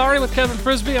Financial Safari with Kevin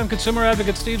Frisby. I'm consumer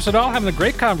advocate Steve Siddall, having a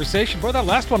great conversation. Boy, that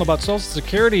last one about Social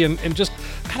Security and just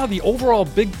kind of the overall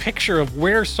big picture of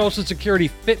where Social Security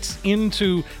fits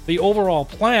into the overall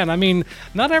plan. I mean,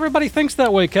 not everybody thinks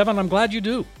that way, Kevin. I'm glad you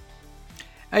do.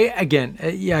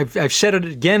 I've said it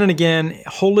again and again.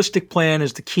 Holistic plan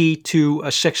is the key to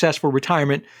a successful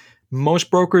retirement.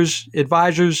 Most brokers,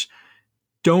 advisors,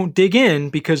 don't dig in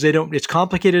because it's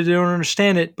complicated, they don't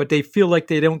understand it, but they feel like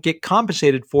they don't get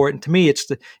compensated for it. And to me,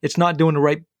 it's not doing the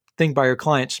right thing by your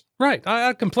clients. Right.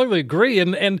 I completely agree.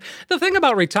 And the thing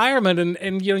about retirement,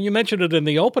 and you mentioned it in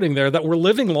the opening there, that we're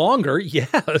living longer.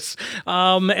 Yes.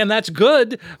 And that's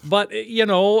good. But,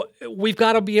 we've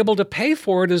got to be able to pay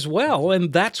for it as well.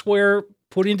 And that's where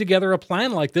putting together a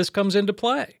plan like this comes into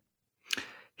play.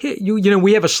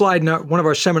 We have a slide in one of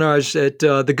our seminars at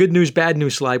the good news, bad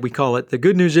news slide, we call it. The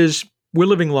good news is we're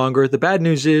living longer. The bad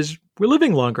news is we're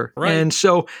living longer. Right. And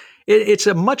so it's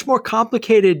a much more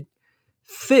complicated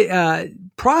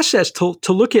process to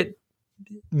look at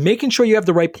making sure you have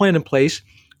the right plan in place,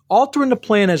 altering the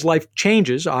plan as life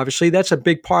changes. Obviously, that's a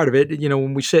big part of it.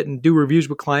 When we sit and do reviews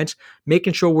with clients,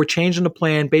 making sure we're changing the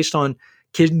plan based on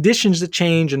conditions that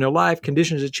change in their life,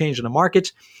 conditions that change in the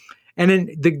markets. And then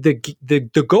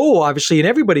the goal, obviously, in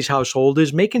everybody's household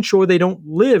is making sure they don't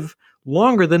live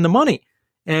longer than the money.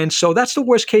 And so that's the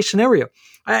worst case scenario.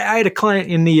 I had a client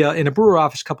in a brewer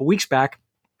office a couple weeks back,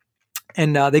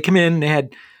 and they come in and they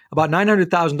had about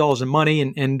 $900,000 in money,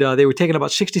 and they were taking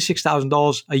about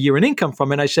 $66,000 a year in income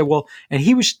from it. And I said, well, and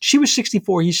she was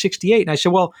 64, he's 68. And I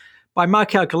said, well, by my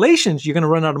calculations, you're going to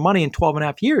run out of money in 12 and a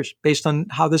half years based on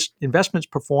how this investment's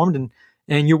performed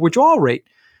and your withdrawal rate.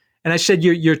 And I said,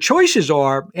 your choices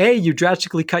are, A, you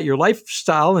drastically cut your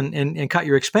lifestyle and cut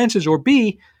your expenses, or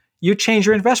B, you change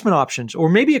your investment options. Or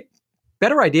maybe a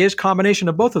better idea is a combination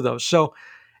of both of those. So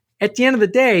at the end of the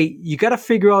day, you got to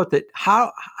figure out that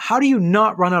how do you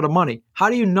not run out of money?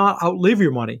 How do you not outlive your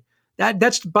money?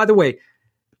 That's, by the way,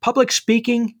 public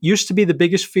speaking used to be the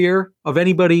biggest fear of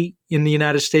anybody in the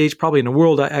United States, probably in the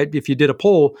world, if you did a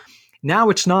poll.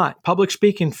 Now it's not. Public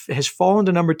speaking has fallen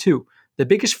to number 2. The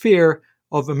biggest fear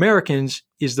of Americans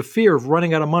is the fear of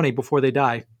running out of money before they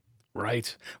die.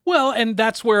 Right. Well, and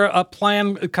that's where a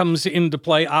plan comes into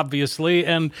play, obviously.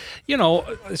 And,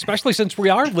 especially since we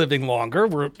are living longer,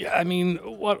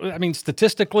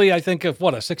 statistically, I think if a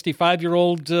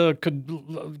 65-year-old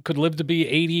could live to be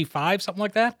 85, something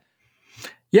like that.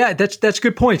 Yeah, that's a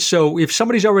good point. So if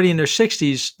somebody's already in their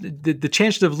 60s, the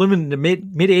chances of living in the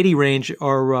mid 80 range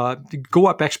are go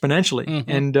up exponentially,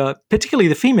 and particularly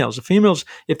the females. The females,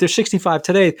 if they're 65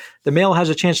 today, the male has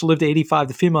a chance to live to 85.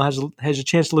 The female has a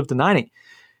chance to live to 90,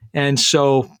 and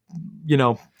so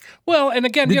Well, and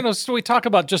again, so we talk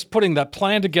about just putting that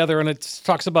plan together, and it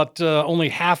talks about only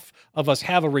half of us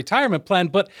have a retirement plan,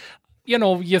 but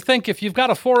you think if you've got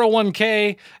a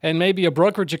 401k and maybe a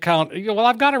brokerage account, well,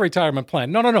 I've got a retirement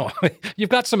plan. No. You've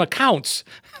got some accounts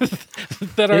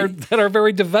that are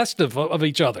very divestive of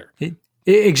each other.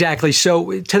 Exactly.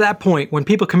 So to that point, when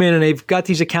people come in and they've got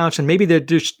these accounts and maybe they're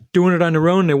just doing it on their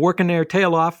own, they're working their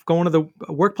tail off, going to the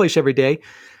workplace every day,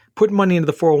 putting money into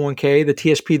the 401k, the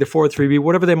TSP, the 403b,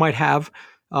 whatever they might have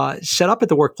set up at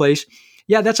the workplace.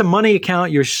 Yeah, that's a money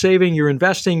account. You're saving, you're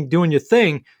investing, doing your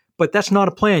thing, but that's not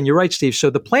a plan. You're right, Steve.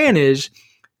 So the plan is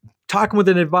talking with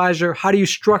an advisor. How do you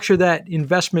structure that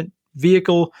investment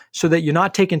vehicle so that you're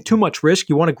not taking too much risk?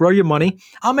 You want to grow your money.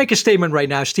 I'll make a statement right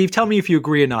now, Steve. Tell me if you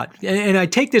agree or not. And I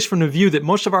take this from the view that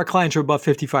most of our clients are above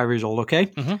 55 years old, okay?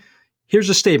 Mm-hmm. Here's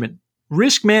a statement.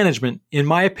 Risk management, in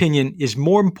my opinion, is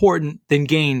more important than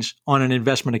gains on an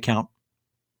investment account.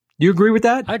 Do you agree with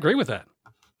that? I agree with that.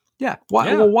 Yeah. Why?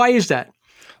 Yeah. Well, why is that?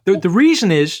 The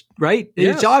reason is, right,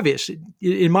 yes. It's obvious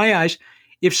in my eyes.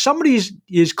 If somebody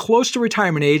is close to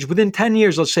retirement age, within 10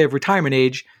 years, let's say, of retirement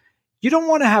age, you don't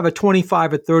want to have a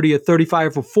 25 or 30 or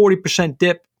 35 or 40%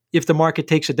 dip if the market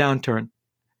takes a downturn.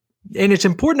 And it's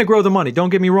important to grow the money, don't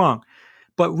get me wrong.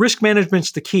 But risk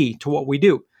management's the key to what we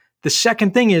do. The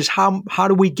second thing is how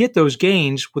do we get those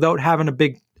gains without having a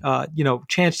big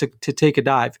chance to take a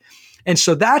dive? And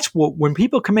so that's what, when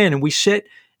people come in and we sit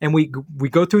and we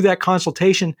go through that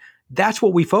consultation, that's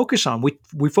what we focus on.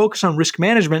 We focus on risk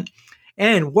management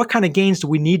and what kind of gains do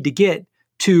we need to get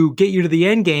you to the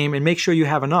end game and make sure you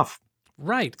have enough.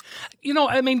 Right.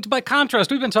 By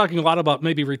contrast, we've been talking a lot about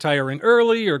maybe retiring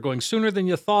early or going sooner than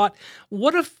you thought.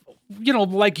 What if,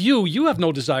 like you have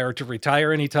no desire to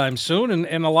retire anytime soon.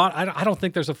 And I don't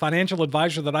think there's a financial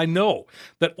advisor that I know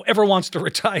that ever wants to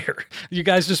retire. You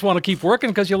guys just want to keep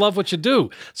working because you love what you do.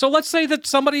 So let's say that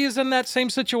somebody is in that same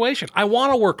situation. I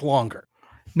want to work longer.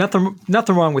 Nothing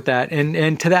wrong with that.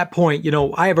 And to that point,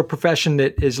 I have a profession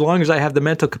that as long as I have the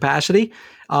mental capacity,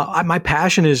 my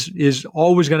passion is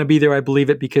always going to be there. I believe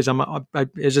it because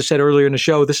as I said earlier in the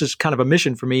show, this is kind of a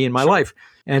mission for me in my life,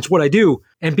 and it's what I do.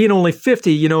 And being only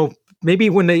 50,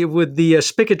 maybe when the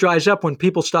spigot dries up, when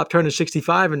people stop turning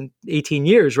 65 in 18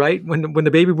 years, right? When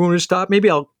the baby boomers stop, maybe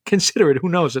I'll consider it. Who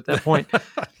knows at that point?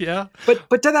 Yeah.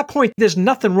 But to that point, there's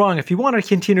nothing wrong. If you want to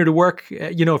continue to work,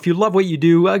 if you love what you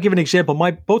do, I'll give an example.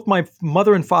 Both my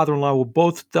mother and father-in-law were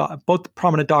both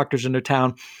prominent doctors in their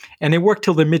town, and they worked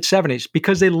till their mid-70s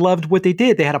because they loved what they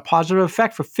did. They had a positive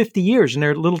effect for 50 years in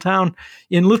their little town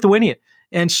in Lithuania.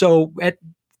 And so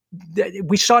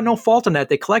we saw no fault in that.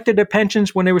 They collected their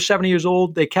pensions when they were 70 years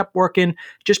old. They kept working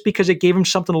just because it gave them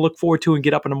something to look forward to and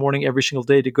get up in the morning every single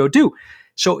day to go do.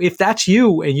 So if that's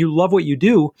you and you love what you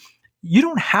do, you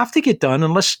don't have to get done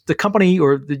unless the company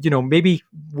or maybe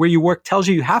where you work tells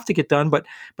you have to get done. But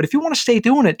if you want to stay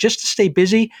doing it, just to stay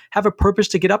busy, have a purpose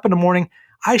to get up in the morning,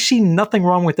 I see nothing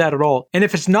wrong with that at all. And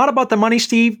if it's not about the money,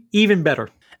 Steve, even better.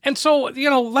 And so,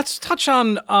 let's touch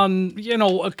on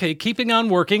keeping on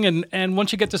working. And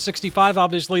once you get to 65,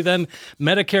 obviously, then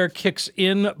Medicare kicks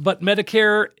in. But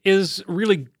Medicare is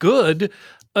really good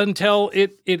until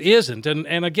it isn't.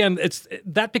 And again,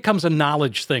 that becomes a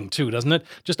knowledge thing too, doesn't it?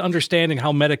 Just understanding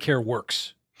how Medicare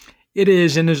works. It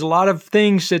is. And there's a lot of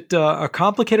things that are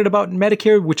complicated about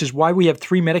Medicare, which is why we have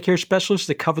 3 Medicare specialists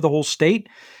that cover the whole state.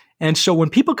 And so when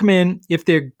people come in, if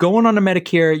they're going on to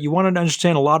Medicare, you want to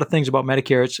understand a lot of things about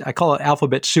Medicare. I call it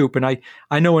alphabet soup. And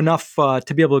I know enough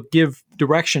to be able to give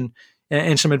direction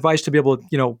and some advice to be able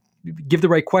to, give the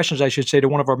right questions, I should say, to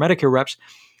one of our Medicare reps.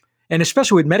 And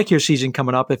especially with Medicare season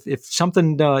coming up, if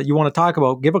something you want to talk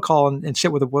about, give a call and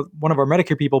sit with one of our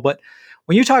Medicare people. But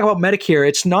when you talk about Medicare,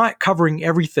 it's not covering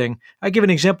everything. I give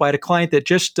an example. I had a client that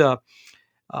just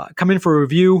come in for a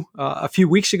review a few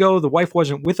weeks ago. The wife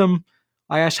wasn't with him.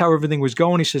 I asked how everything was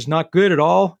going. He says, not good at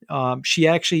all. She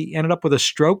actually ended up with a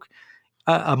stroke,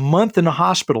 a month in the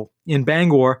hospital in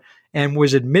Bangor, and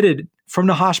was admitted from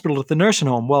the hospital to the nursing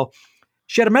home. Well,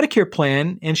 she had a Medicare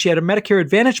plan and she had a Medicare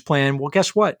Advantage plan. Well,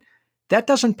 guess what? That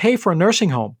doesn't pay for a nursing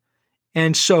home.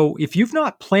 And so if you've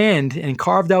not planned and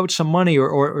carved out some money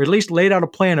or at least laid out a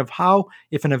plan of how,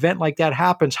 if an event like that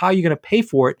happens, how you're going to pay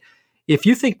for it, if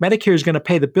you think Medicare is going to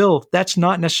pay the bill, that's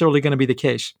not necessarily going to be the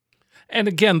case. And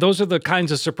again, those are the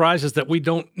kinds of surprises that we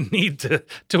don't need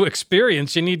to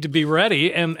experience. You need to be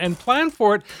ready and plan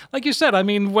for it. Like you said,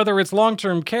 whether it's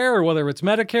long-term care or whether it's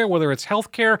Medicare, whether it's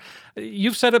healthcare,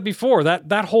 you've said it before,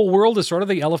 that whole world is sort of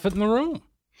the elephant in the room.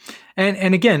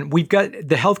 And again, we've got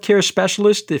the healthcare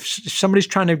specialist. If somebody's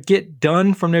trying to get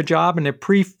done from their job and they're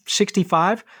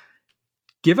pre-65,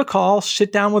 give a call,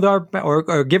 sit down with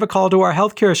or give a call to our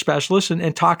healthcare specialist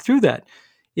and talk through that.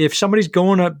 If somebody's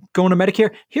going to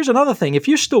Medicare, here's another thing. If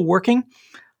you're still working,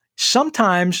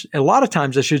 sometimes, a lot of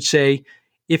times I should say,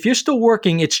 if you're still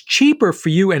working, it's cheaper for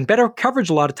you and better coverage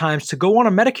a lot of times to go on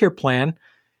a Medicare plan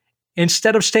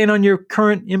instead of staying on your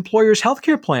current employer's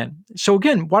healthcare plan. So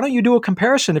again, why don't you do a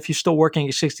comparison if you're still working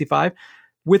at 65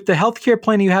 with the healthcare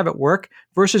plan you have at work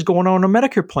versus going on a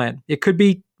Medicare plan? It could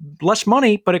be less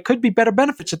money, but it could be better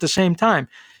benefits at the same time.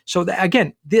 So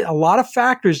again, a lot of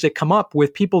factors that come up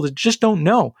with people that just don't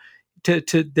know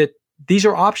that these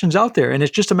are options out there. And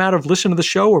it's just a matter of listening to the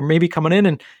show or maybe coming in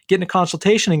and getting a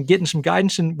consultation and getting some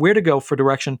guidance and where to go for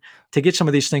direction to get some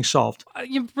of these things solved.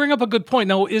 You bring up a good point.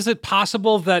 Now, is it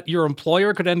possible that your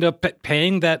employer could end up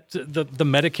paying the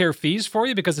Medicare fees for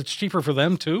you because it's cheaper for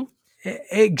them too?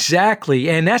 Exactly.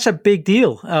 And that's a big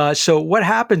deal. So what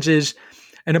happens is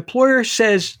an employer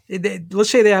says,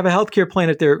 let's say they have a healthcare plan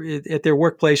at their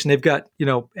workplace and they've got,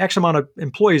 X amount of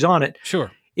employees on it.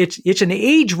 Sure. It's an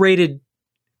age-rated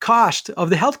cost of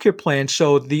the healthcare plan.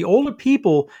 So the older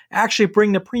people actually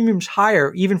bring the premiums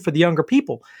higher, even for the younger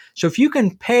people. So if you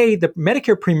can pay the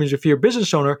Medicare premiums, if you're a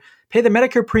business owner, pay the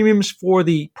Medicare premiums for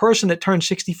the person that turns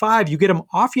 65, you get them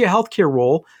off your healthcare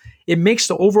roll. It makes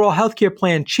the overall healthcare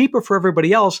plan cheaper for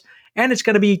everybody else. And it's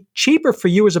going to be cheaper for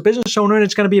you as a business owner. And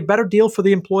it's going to be a better deal for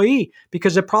the employee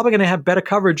because they're probably going to have better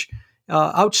coverage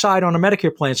outside on a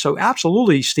Medicare plan. So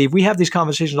absolutely, Steve, we have these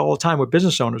conversations all the time with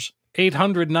business owners.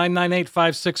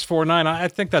 800-998-5649. I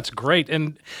think that's great.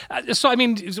 And so, I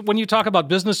mean, when you talk about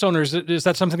business owners, is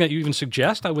that something that you even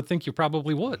suggest? I would think you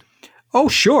probably would. Oh,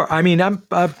 sure. I mean,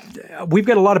 we've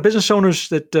got a lot of business owners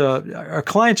that are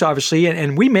clients, obviously,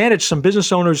 and we manage some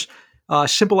business owners'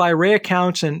 simple IRA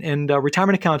accounts and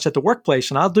retirement accounts at the workplace.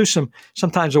 And I'll do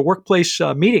sometimes a workplace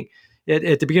meeting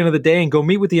at the beginning of the day and go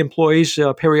meet with the employees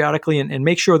periodically and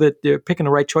make sure that they're picking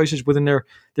the right choices within their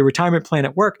retirement plan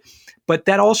at work. But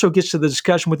that also gets to the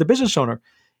discussion with the business owner.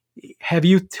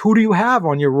 Who do you have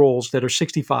on your rolls that are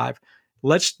 65?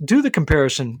 Let's do the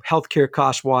comparison healthcare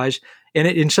cost-wise.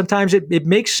 And sometimes it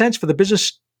makes sense for the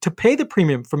business to pay the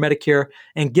premium for Medicare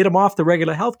and get them off the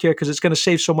regular healthcare because it's going to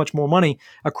save so much more money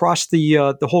across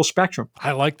the whole spectrum.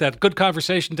 I like that. Good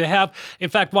conversation to have. In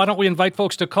fact, why don't we invite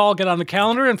folks to call, get on the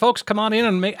calendar, and folks come on in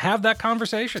and have that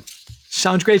conversation.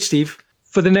 Sounds great, Steve.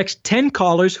 For the next 10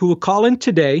 callers who will call in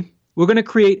today, we're going to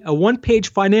create a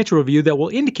one-page financial review that will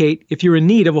indicate if you're in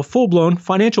need of a full-blown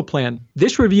financial plan.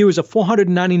 This review is a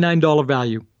 $499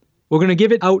 value. We're going to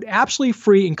give it out absolutely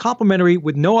free and complimentary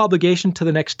with no obligation to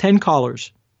the next 10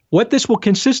 callers. What this will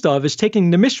consist of is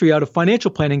taking the mystery out of financial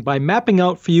planning by mapping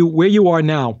out for you where you are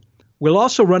now. We'll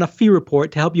also run a fee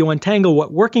report to help you untangle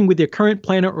what working with your current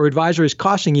planner or advisor is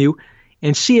costing you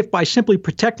and see if by simply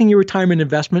protecting your retirement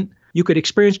investment, you could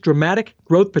experience dramatic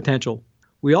growth potential.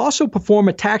 We also perform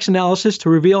a tax analysis to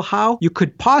reveal how you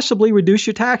could possibly reduce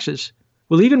your taxes.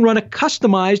 We'll even run a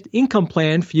customized income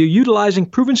plan for you utilizing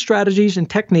proven strategies and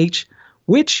techniques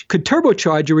which could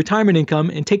turbocharge your retirement income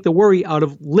and take the worry out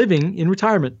of living in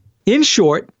retirement. In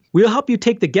short, we'll help you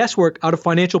take the guesswork out of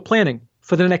financial planning.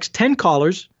 For the next 10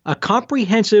 callers, a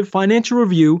comprehensive financial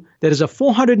review that is a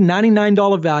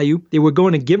 $499 value that we're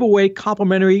going to give away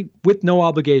complimentary with no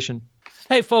obligation.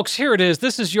 Hey, folks, here it is.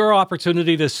 This is your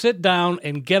opportunity to sit down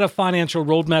and get a financial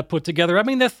roadmap put together. I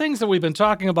mean, the things that we've been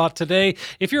talking about today,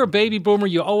 if you're a baby boomer,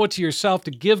 you owe it to yourself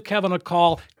to give Kevin a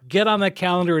call, get on that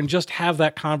calendar, and just have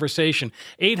that conversation.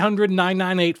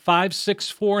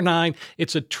 800-998-5649.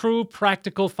 It's a true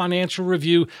practical financial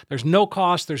review. There's no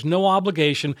cost. There's no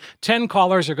obligation. 10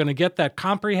 callers are going to get that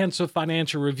comprehensive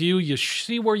financial review. You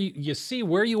see where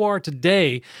you are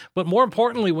today, but more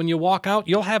importantly, when you walk out,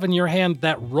 you'll have in your hand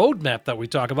that roadmap that we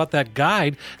talk about, that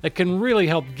guide that can really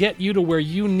help get you to where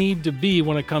you need to be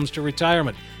when it comes to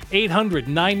retirement.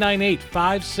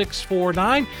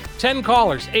 800-998-5649. 10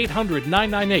 callers,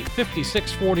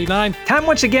 800-998-5649. Time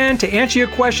once again to answer your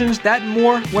questions, that and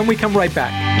more when we come right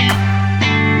back.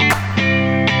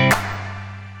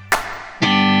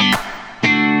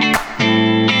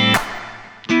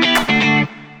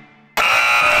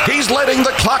 He's letting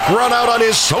the clock run out on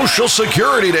his Social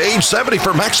Security to age 70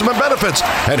 for maximum benefits.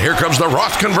 And here comes the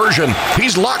Roth conversion.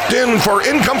 He's locked in for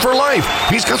income for life.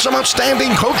 He's got some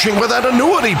outstanding coaching with that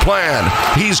annuity plan.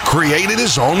 He's created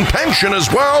his own pension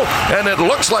as well, and it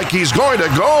looks like he's going to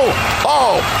go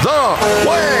all the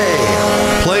way.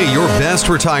 Play your best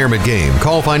retirement game.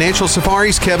 Call Financial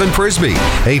Safari's Kevin Frisby.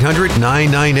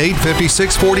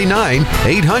 800-998-5649.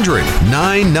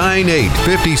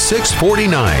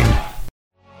 800-998-5649.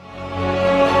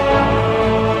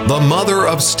 The mother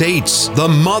of states, the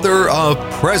mother of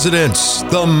presidents,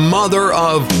 the mother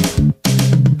of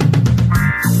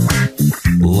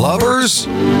lovers?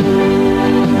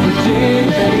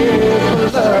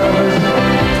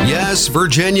 Yes, Yes,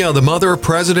 Virginia, the mother of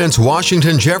Presidents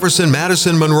Washington, Jefferson,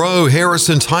 Madison, Monroe,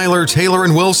 Harrison, Tyler, Taylor,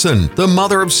 and Wilson. The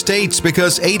mother of states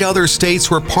because 8 other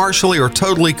states were partially or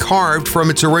totally carved from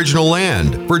its original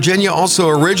land. Virginia also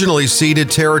originally ceded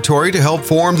territory to help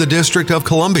form the District of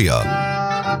Columbia.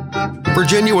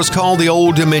 Virginia was called the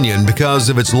Old Dominion because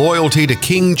of its loyalty to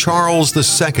King Charles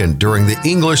II during the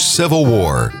English Civil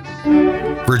War.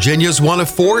 Virginia is one of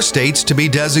 4 states to be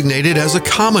designated as a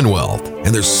Commonwealth,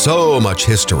 and there's so much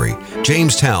history.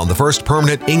 Jamestown, the first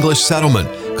permanent English settlement,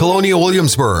 Colonial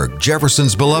Williamsburg,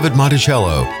 Jefferson's beloved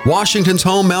Monticello, Washington's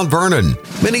home Mount Vernon,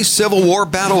 many Civil War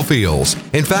battlefields.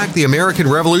 In fact, the American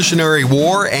Revolutionary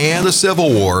War and the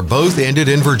Civil War both ended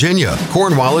in Virginia.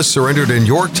 Cornwallis surrendered in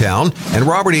Yorktown, and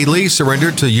Robert E. Lee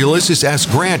surrendered to Ulysses S.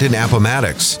 Grant in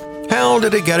Appomattox. How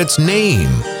did it get its name?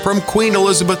 From Queen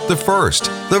Elizabeth I,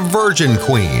 the Virgin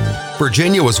Queen.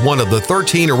 Virginia was one of the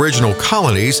 13 original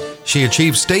colonies. She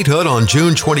achieved statehood on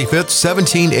June 25,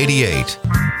 1788.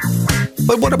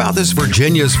 But what about this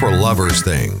Virginia's for Lovers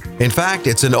thing? In fact,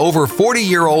 it's an over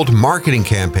 40-year-old marketing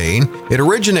campaign. It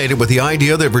originated with the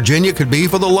idea that Virginia could be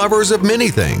for the lovers of many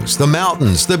things: the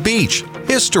mountains, the beach,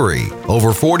 history.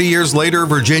 Over 40 years later,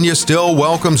 Virginia still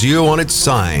welcomes you on its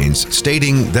signs,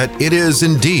 stating that it is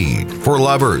indeed for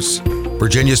lovers.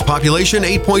 Virginia's population,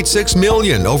 8.6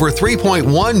 million. Over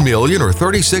 3.1 million, or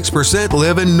 36%,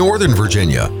 live in Northern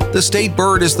Virginia. The state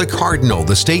bird is the cardinal.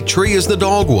 The state tree is the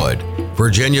dogwood.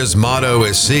 Virginia's motto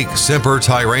is Sic Semper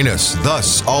Tyrannis,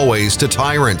 thus always to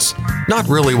tyrants. Not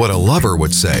really what a lover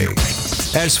would say.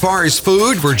 As far as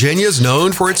food, Virginia's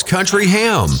known for its country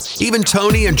ham. Even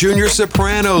Tony and Junior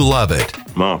Soprano love it.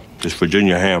 Mom, just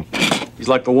Virginia ham. He's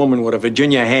like a woman with a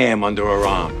Virginia ham under her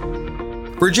arm.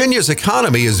 Virginia's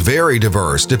economy is very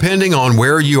diverse depending on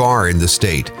where you are in the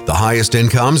state. The highest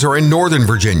incomes are in Northern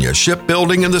Virginia,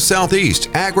 shipbuilding in the Southeast,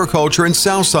 agriculture in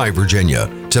Southside Virginia.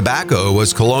 Tobacco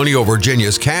was Colonial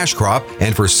Virginia's cash crop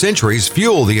and for centuries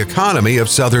fueled the economy of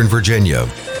Southern Virginia.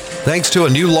 Thanks to a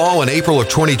new law in April of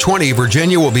 2020,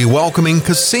 Virginia will be welcoming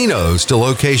casinos to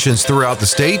locations throughout the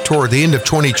state toward the end of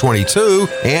 2022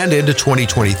 and into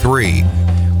 2023.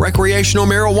 Recreational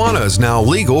marijuana is now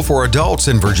legal for adults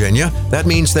in Virginia. That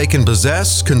means they can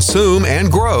possess, consume,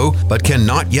 and grow, but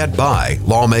cannot yet buy.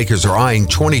 Lawmakers are eyeing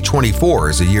 2024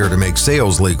 as a year to make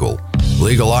sales legal.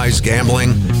 Legalize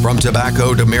gambling, from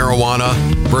tobacco to marijuana.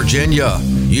 Virginia,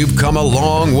 you've come a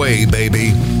long way,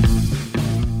 baby.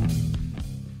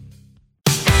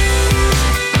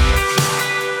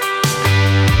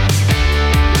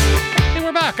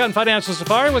 On Financial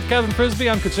Safari with Kevin Frisby.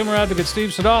 I'm consumer advocate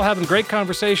Steve Siddall, having a great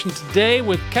conversation today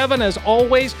with Kevin, as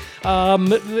always.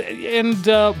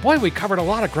 Boy, we covered a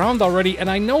lot of ground already. And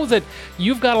I know that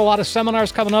you've got a lot of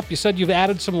seminars coming up. You said you've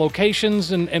added some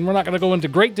locations, and we're not going to go into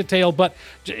great detail, but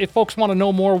if folks want to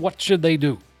know more, what should they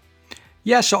do?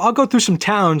 Yeah, so I'll go through some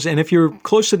towns, and if you're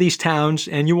close to these towns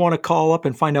and you want to call up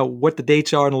and find out what the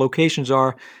dates are and the locations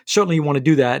are, certainly you want to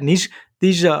do that. And these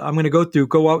I'm going to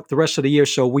go out the rest of the year.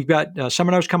 So we've got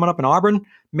seminars coming up in Auburn,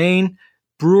 Maine,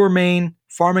 Brewer, Maine,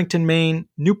 Farmington, Maine,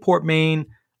 Newport, Maine,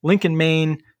 Lincoln,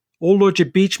 Maine, Old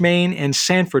Orchard Beach, Maine, and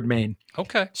Sanford, Maine.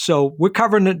 Okay. So we're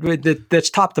covering it. That's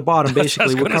top to bottom,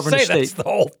 basically. We're covering the state.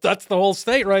 That's the whole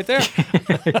state right there.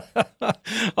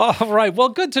 All right. Well,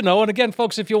 good to know. And again,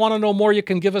 folks, if you want to know more, you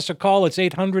can give us a call. It's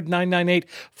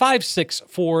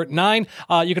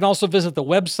 800-998-5649. You can also visit the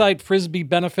website,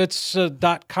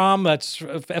 frisbiebenefits.com. That's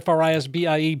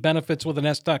F-R-I-S-B-I-E, benefits with an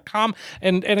S.com.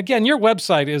 And again, your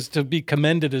website is to be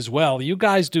commended as well. You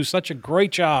guys do such a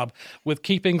great job with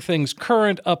keeping things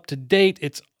current, up to date.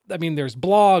 There's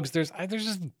blogs, there's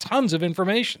just tons of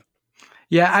information.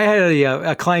 Yeah, I had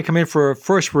a client come in for a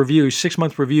first review,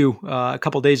 6-month review, a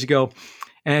couple of days ago.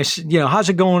 And I said, how's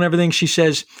it going and everything? She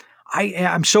says,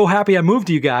 I'm so happy I moved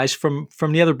to you guys from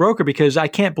the other broker because I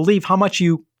can't believe how much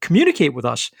you communicate with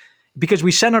us. Because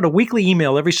we send out a weekly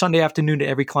email every Sunday afternoon to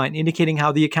every client indicating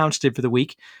how the accounts did for the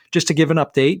week, just to give an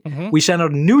update. Mm-hmm. We send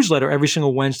out a newsletter every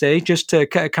single Wednesday, just to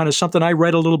kind of something I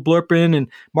write a little blurb in and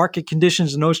market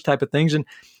conditions and those type of things. And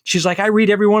she's like, I read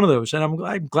every one of those. And I'm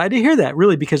glad to hear that,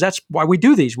 really, because that's why we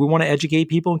do these. We want to educate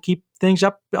people and keep things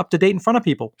up to date in front of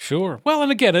people. Sure. Well,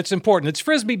 and again, it's important. It's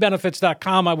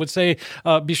frisbiebenefits.com. I would say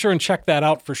be sure and check that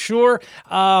out for sure.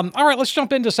 All right, let's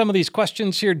jump into some of these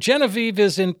questions here. Genevieve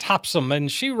is in Topsom, and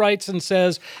she writes and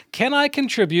says, can I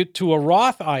contribute to a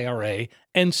Roth IRA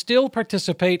and still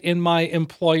participate in my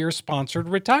employer-sponsored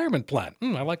retirement plan?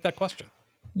 I like that question.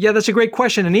 Yeah, that's a great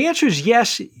question. And the answer is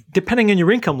yes, depending on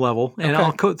your income level. And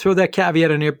okay. I'll throw that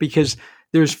caveat in there because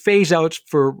there's phase outs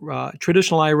for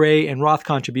traditional IRA and Roth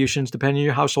contributions, depending on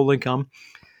your household income.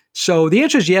 So the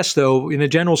answer is yes, though, in a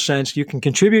general sense. You can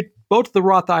contribute both to the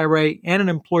Roth IRA and an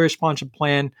employer-sponsored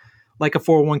plan like a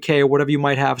 401k or whatever you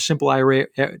might have, a simple IRA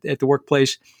at the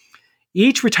workplace.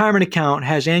 Each retirement account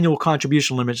has annual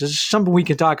contribution limits. This is something we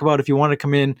can talk about if you want to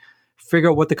come in, figure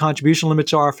out what the contribution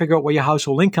limits are, figure out what your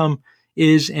household income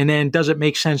is, and then does it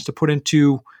make sense to put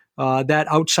into that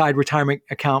outside retirement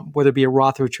account, whether it be a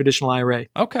Roth or a traditional IRA.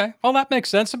 Okay. Well, that makes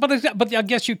sense. But I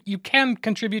guess you can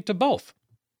contribute to both.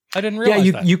 I didn't realize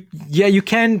that. You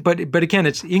can, but again,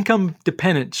 it's income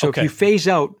dependent. So if you phase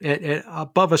out at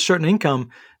above a certain income,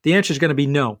 the answer is going to be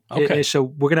no. Okay. So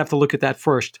we're going to have to look at that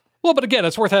first. Well, but again,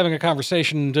 it's worth having a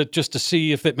conversation just to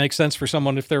see if it makes sense for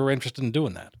someone if they're interested in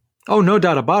doing that. Oh, no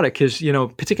doubt about it. Because,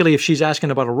 particularly if she's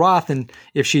asking about a Roth and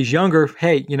if she's younger,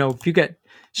 hey, if you get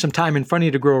some time in front of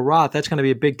you to grow a Roth, that's going to be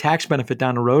a big tax benefit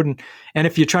down the road. And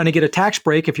if you're trying to get a tax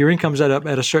break, if your income's at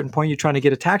a certain point, you're trying to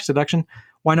get a tax deduction,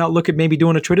 why not look at maybe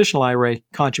doing a traditional IRA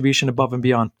contribution above and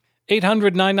beyond?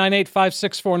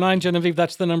 800-998-5649. Genevieve,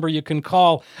 that's the number you can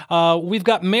call. We've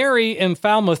got Mary in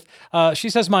Falmouth. She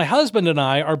says, my husband and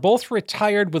I are both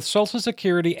retired with Social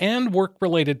Security and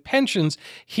work-related pensions.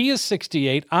 He is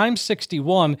 68. I'm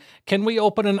 61. Can we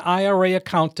open an IRA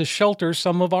account to shelter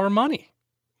some of our money?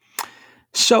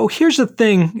 So here's the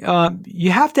thing.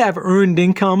 You have to have earned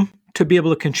income to be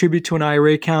able to contribute to an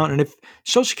IRA account. And if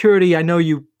Social Security, I know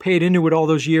you paid into it all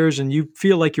those years and you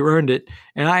feel like you earned it,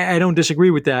 and I don't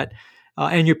disagree with that.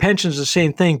 And your pension is the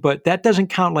same thing, but that doesn't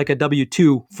count like a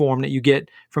W-2 form that you get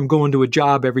from going to a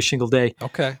job every single day.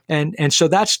 Okay. And so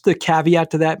that's the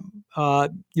caveat to that.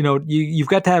 You've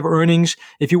got to have earnings.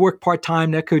 If you work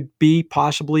part-time, that could be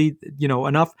possibly,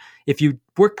 enough. If you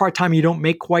work part-time, you don't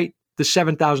make quite the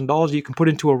 $7,000 you can put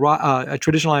into a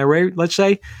traditional IRA, let's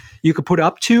say. You could put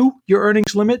up to your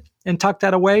earnings limit and tuck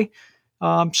that away.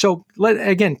 So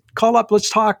call up, let's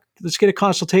talk, let's get a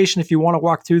consultation if you want to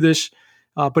walk through this.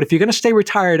 But if you're going to stay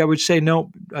retired, I would say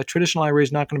no, a traditional IRA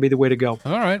is not going to be the way to go.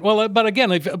 All right. Well, but again,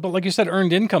 but like you said,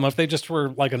 earned income, if they just were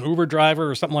like an Uber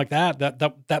driver or something like that,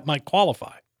 that might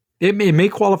qualify. It may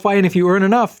qualify, and if you earn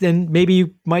enough, then maybe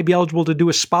you might be eligible to do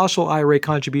a spousal IRA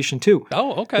contribution too.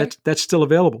 Oh, okay. That's still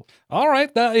available. All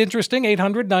right. Interesting.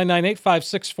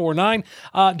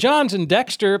 800-998-5649. John's in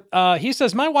Dexter. He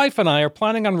says, my wife and I are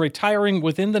planning on retiring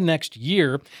within the next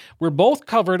year. We're both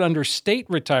covered under state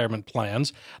retirement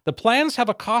plans. The plans have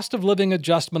a cost of living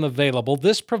adjustment available.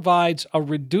 This provides a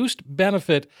reduced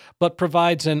benefit, but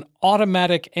provides an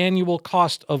automatic annual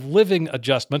cost of living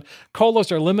adjustment.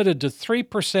 COLAs are limited to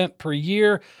 3% per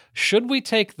year. Should we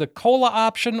take the COLA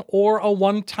option or a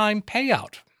one-time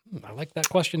payout? I like that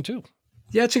question too.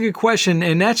 Yeah, that's a good question.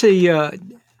 And that's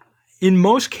in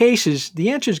most cases, the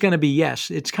answer is going to be yes.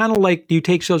 It's kind of like, do you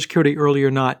take Social Security early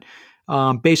or not,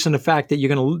 based on the fact that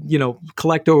you're going to,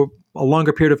 collect over a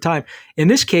longer period of time. In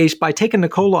this case, by taking the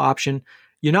COLA option,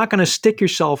 you're not going to stick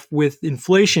yourself with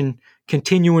inflation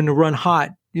continuing to run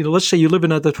hot. Let's say you live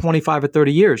another 25 or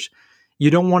 30 years. You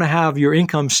don't want to have your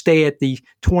income stay at the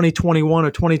 2021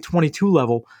 or 2022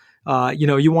 level.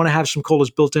 You want to have some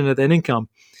COLAs built into that income.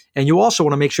 And you also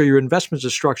want to make sure your investments are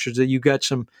structured so that you got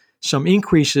some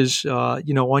increases,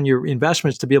 on your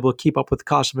investments to be able to keep up with the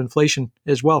cost of inflation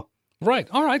as well. Right.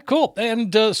 All right, cool.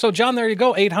 And so, John, there you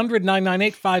go,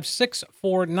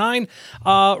 800-998-5649.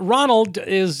 Ronald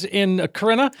is in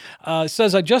Corinna,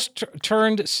 says, I just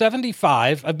turned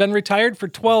 75. I've been retired for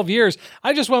 12 years.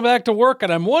 I just went back to work,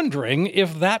 and I'm wondering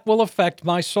if that will affect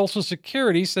my Social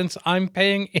Security since I'm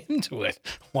paying into it.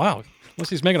 Wow. Unless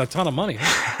he's making a ton of money.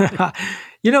 Huh?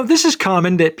 This is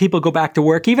common that people go back to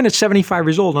work, even at 75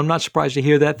 years old. I'm not surprised to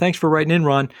hear that. Thanks for writing in,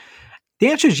 Ron. The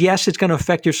answer is yes, it's going to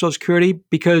affect your Social Security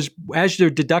because as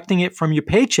they're deducting it from your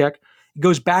paycheck, it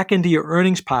goes back into your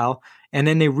earnings pile, and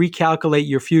then they recalculate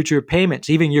your future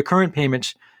payments, even your current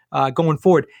payments going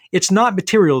forward. It's not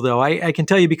material, though. I can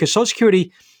tell you because Social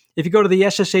Security, if you go to the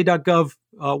SSA.gov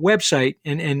website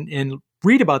and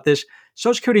read about this,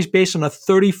 Social Security is based on a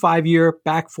 35-year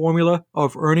back formula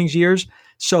of earnings years.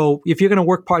 So if you're going to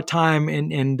work part-time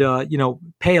and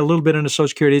pay a little bit into Social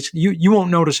Security, you won't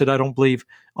notice it, I don't believe,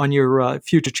 on your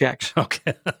future checks.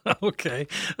 Okay. Okay.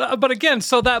 But again,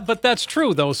 but that's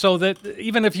true, though. So that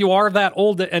even if you are that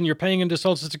old and you're paying into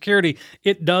Social Security,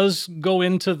 it does go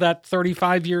into that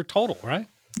 35-year total, right?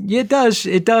 Yeah, it does.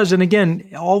 It does. And again,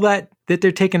 all that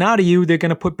they're taking out of you, they're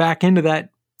going to put back into that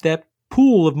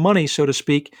pool of money, so to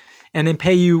speak, and then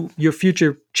pay you your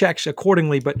future checks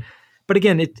accordingly. But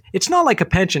again, it's not like a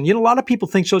pension. A lot of people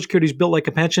think Social Security is built like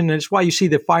a pension, and it's why you see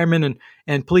the firemen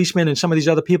and policemen and some of these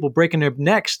other people breaking their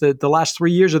necks the last 3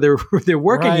 years of their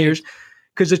working years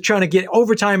because they're trying to get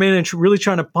overtime in and really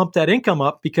trying to pump that income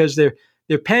up because they're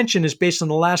their pension is based on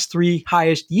the last 3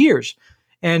 highest years.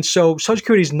 And so Social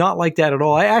Security is not like that at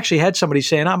all. I actually had somebody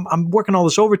saying, I'm working all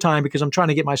this overtime because I'm trying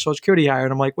to get my Social Security higher.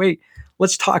 And I'm like, wait,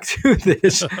 let's talk through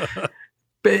this.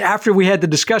 But after we had the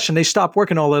discussion, they stopped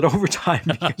working all that overtime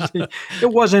because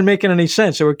it wasn't making any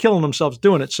sense. They were killing themselves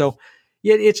doing it. So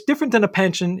it's different than a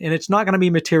pension, and it's not going to be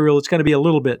material. It's going to be a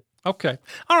little bit. Okay.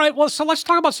 All right. Well, so let's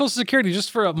talk about Social Security just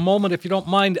for a moment, if you don't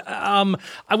mind.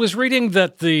 I was reading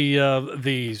that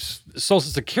the Social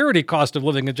Security cost of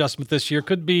living adjustment this year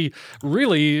could be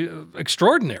really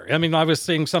extraordinary. I mean, I was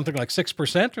seeing something like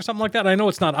 6% or something like that. I know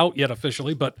it's not out yet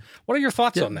officially, but what are your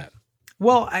thoughts on that?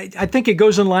 Well, I think it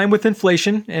goes in line with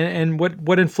inflation and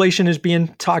what inflation is being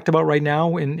talked about right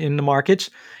now in the markets.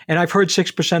 And I've heard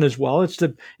 6% as well. It's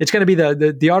going to be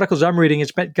the articles I'm reading.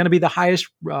 It's going to be the highest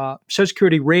Social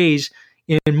Security raise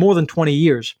in more than 20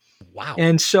 years. Wow.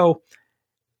 And so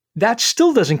that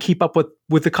still doesn't keep up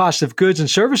with the cost of goods and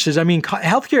services. I mean,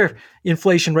 healthcare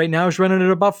inflation right now is running at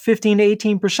about 15 to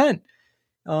 18%.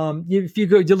 If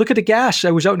you look at the gas, I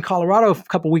was out in Colorado a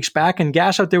couple of weeks back, and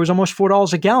gas out there was almost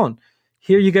 $4 a gallon.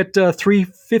 Here you get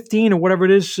 $3.15 or whatever it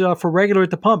is for regular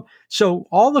at the pump. So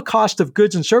all the cost of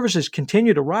goods and services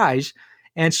continue to rise.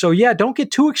 And so, don't get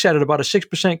too excited about a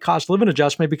 6% cost of living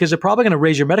adjustment because they're probably going to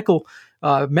raise your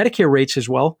Medicare rates as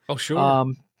well. Oh,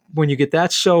 sure. When you get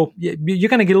that. So you're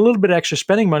going to get a little bit of extra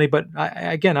spending money, but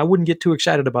I wouldn't get too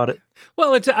excited about it.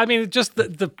 Well, just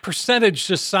the percentage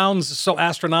just sounds so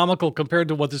astronomical compared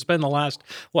to what it's been the last,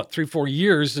 3-4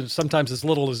 years, and sometimes as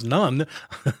little as none,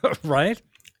 right?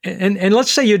 And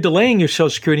let's say you're delaying your Social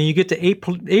Security and you get to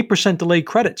 8% delayed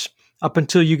credits up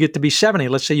until you get to be 70.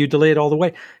 Let's say you delay it all the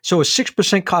way. So a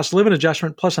 6% cost of living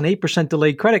adjustment plus an 8%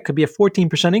 delayed credit could be a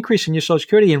 14% increase in your Social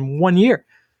Security in 1 year.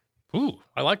 Ooh,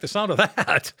 I like the sound of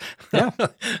that. Yeah,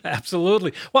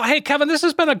 absolutely. Well, hey, Kevin, this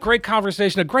has been a great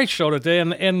conversation, a great show today.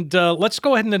 And let's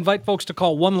go ahead and invite folks to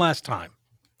call one last time.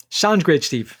 Sounds great,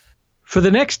 Steve. For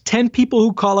the next 10 people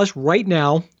who call us right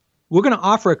now, we're going to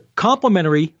offer a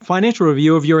complimentary financial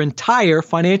review of your entire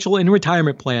financial and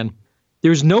retirement plan.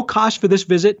 There's no cost for this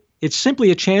visit. It's simply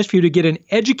a chance for you to get an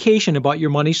education about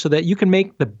your money so that you can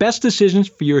make the best decisions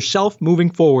for yourself moving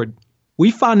forward.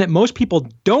 We found that most people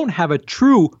don't have a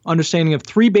true understanding of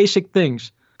 3 basic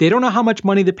things. They don't know how much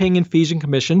money they're paying in fees and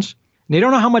commissions, and they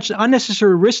don't know how much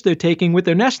unnecessary risk they're taking with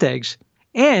their nest eggs,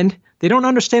 and they don't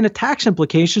understand the tax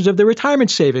implications of their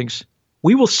retirement savings.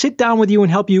 We will sit down with you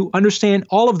and help you understand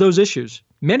all of those issues.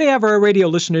 Many of our radio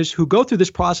listeners who go through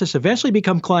this process eventually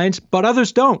become clients, but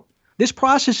others don't. This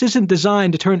process isn't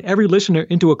designed to turn every listener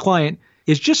into a client.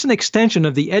 It's just an extension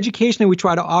of the education that we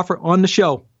try to offer on the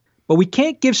show. But we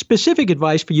can't give specific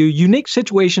advice for your unique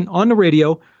situation on the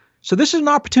radio, so this is an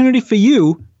opportunity for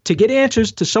you to get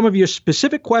answers to some of your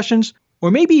specific questions,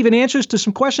 or maybe even answers to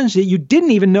some questions that you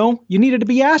didn't even know you needed to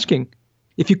be asking.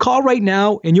 If you call right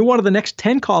now and you're one of the next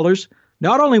 10 callers,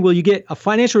 not only will you get a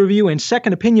financial review and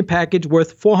second opinion package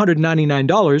worth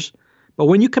 $499, but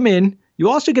when you come in, you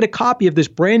also get a copy of this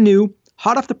brand new,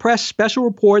 hot off the press special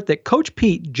report that Coach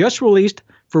Pete just released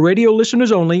for radio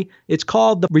listeners only. It's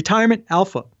called the Retirement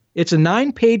Alpha. It's a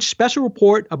 9-page special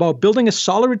report about building a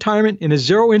solid retirement in a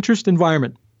zero-interest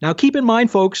environment. Now keep in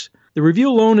mind, folks, the review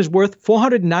alone is worth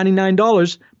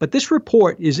 $499, but this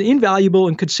report is invaluable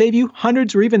and could save you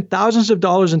hundreds or even thousands of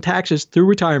dollars in taxes through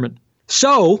retirement.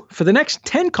 So, for the next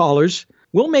 10 callers,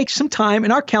 we'll make some time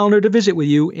in our calendar to visit with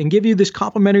you and give you this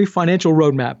complimentary financial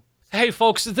roadmap. Hey,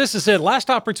 folks, this is it. Last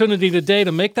opportunity today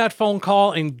to make that phone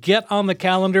call and get on the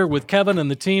calendar with Kevin and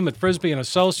the team at Frisbee &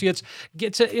 Associates.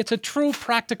 It's a true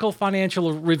practical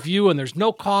financial review, and there's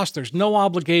no cost, there's no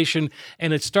obligation,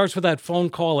 and it starts with that phone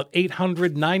call at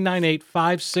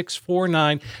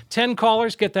 800-998-5649. 10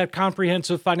 callers get that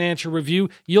comprehensive financial review.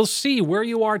 You'll see where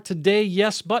you are today,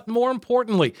 yes, but more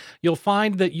importantly, you'll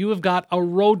find that you have got a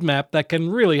roadmap that can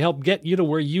really help get you to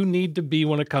where you need to be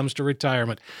when it comes to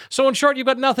retirement. So in short, you've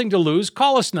got nothing to lose.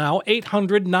 Call us now,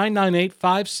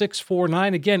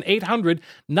 800-998-5649. Again,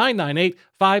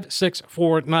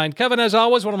 800-998-5649. Kevin, as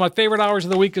always, one of my favorite hours of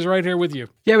the week is right here with you.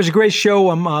 Yeah, it was a great show.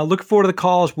 I'm looking forward to the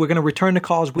calls. We're going to return the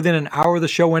calls within an hour of the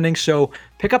show ending. So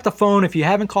pick up the phone. If you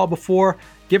haven't called before,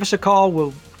 give us a call.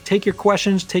 We'll take your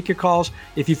questions, take your calls.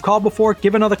 If you've called before,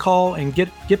 give another call and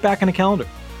get back in the calendar.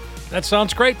 That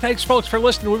sounds great. Thanks, folks, for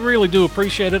listening. We really do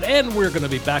appreciate it. And we're going to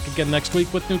be back again next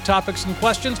week with new topics and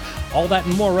questions. All that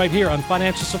and more right here on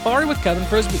Financial Safari with Kevin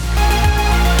Frisbee.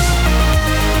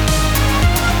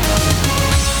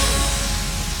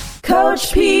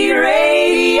 Coach P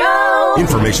Radio.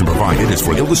 Information provided is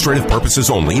for illustrative purposes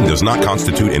only and does not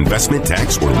constitute investment,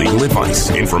 tax, or legal advice.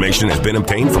 Information has been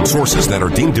obtained from sources that are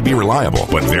deemed to be reliable,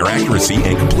 but their accuracy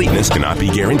and completeness cannot be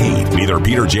guaranteed. Neither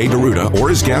Peter J. Deruta or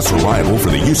his guests are liable for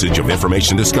the usage of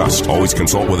information discussed. Always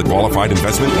consult with a qualified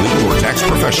investment, legal, or tax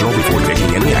professional before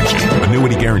taking any action.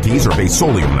 Annuity guarantees are based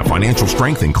solely on the financial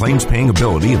strength and claims-paying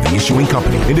ability of the issuing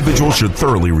company. Individuals should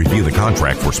thoroughly review the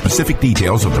contract for specific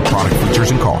details of the product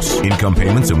features and costs. Income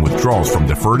payments and withdrawals from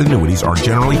deferred annuities are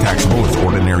generally taxable as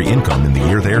ordinary income in the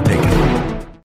year they are taken.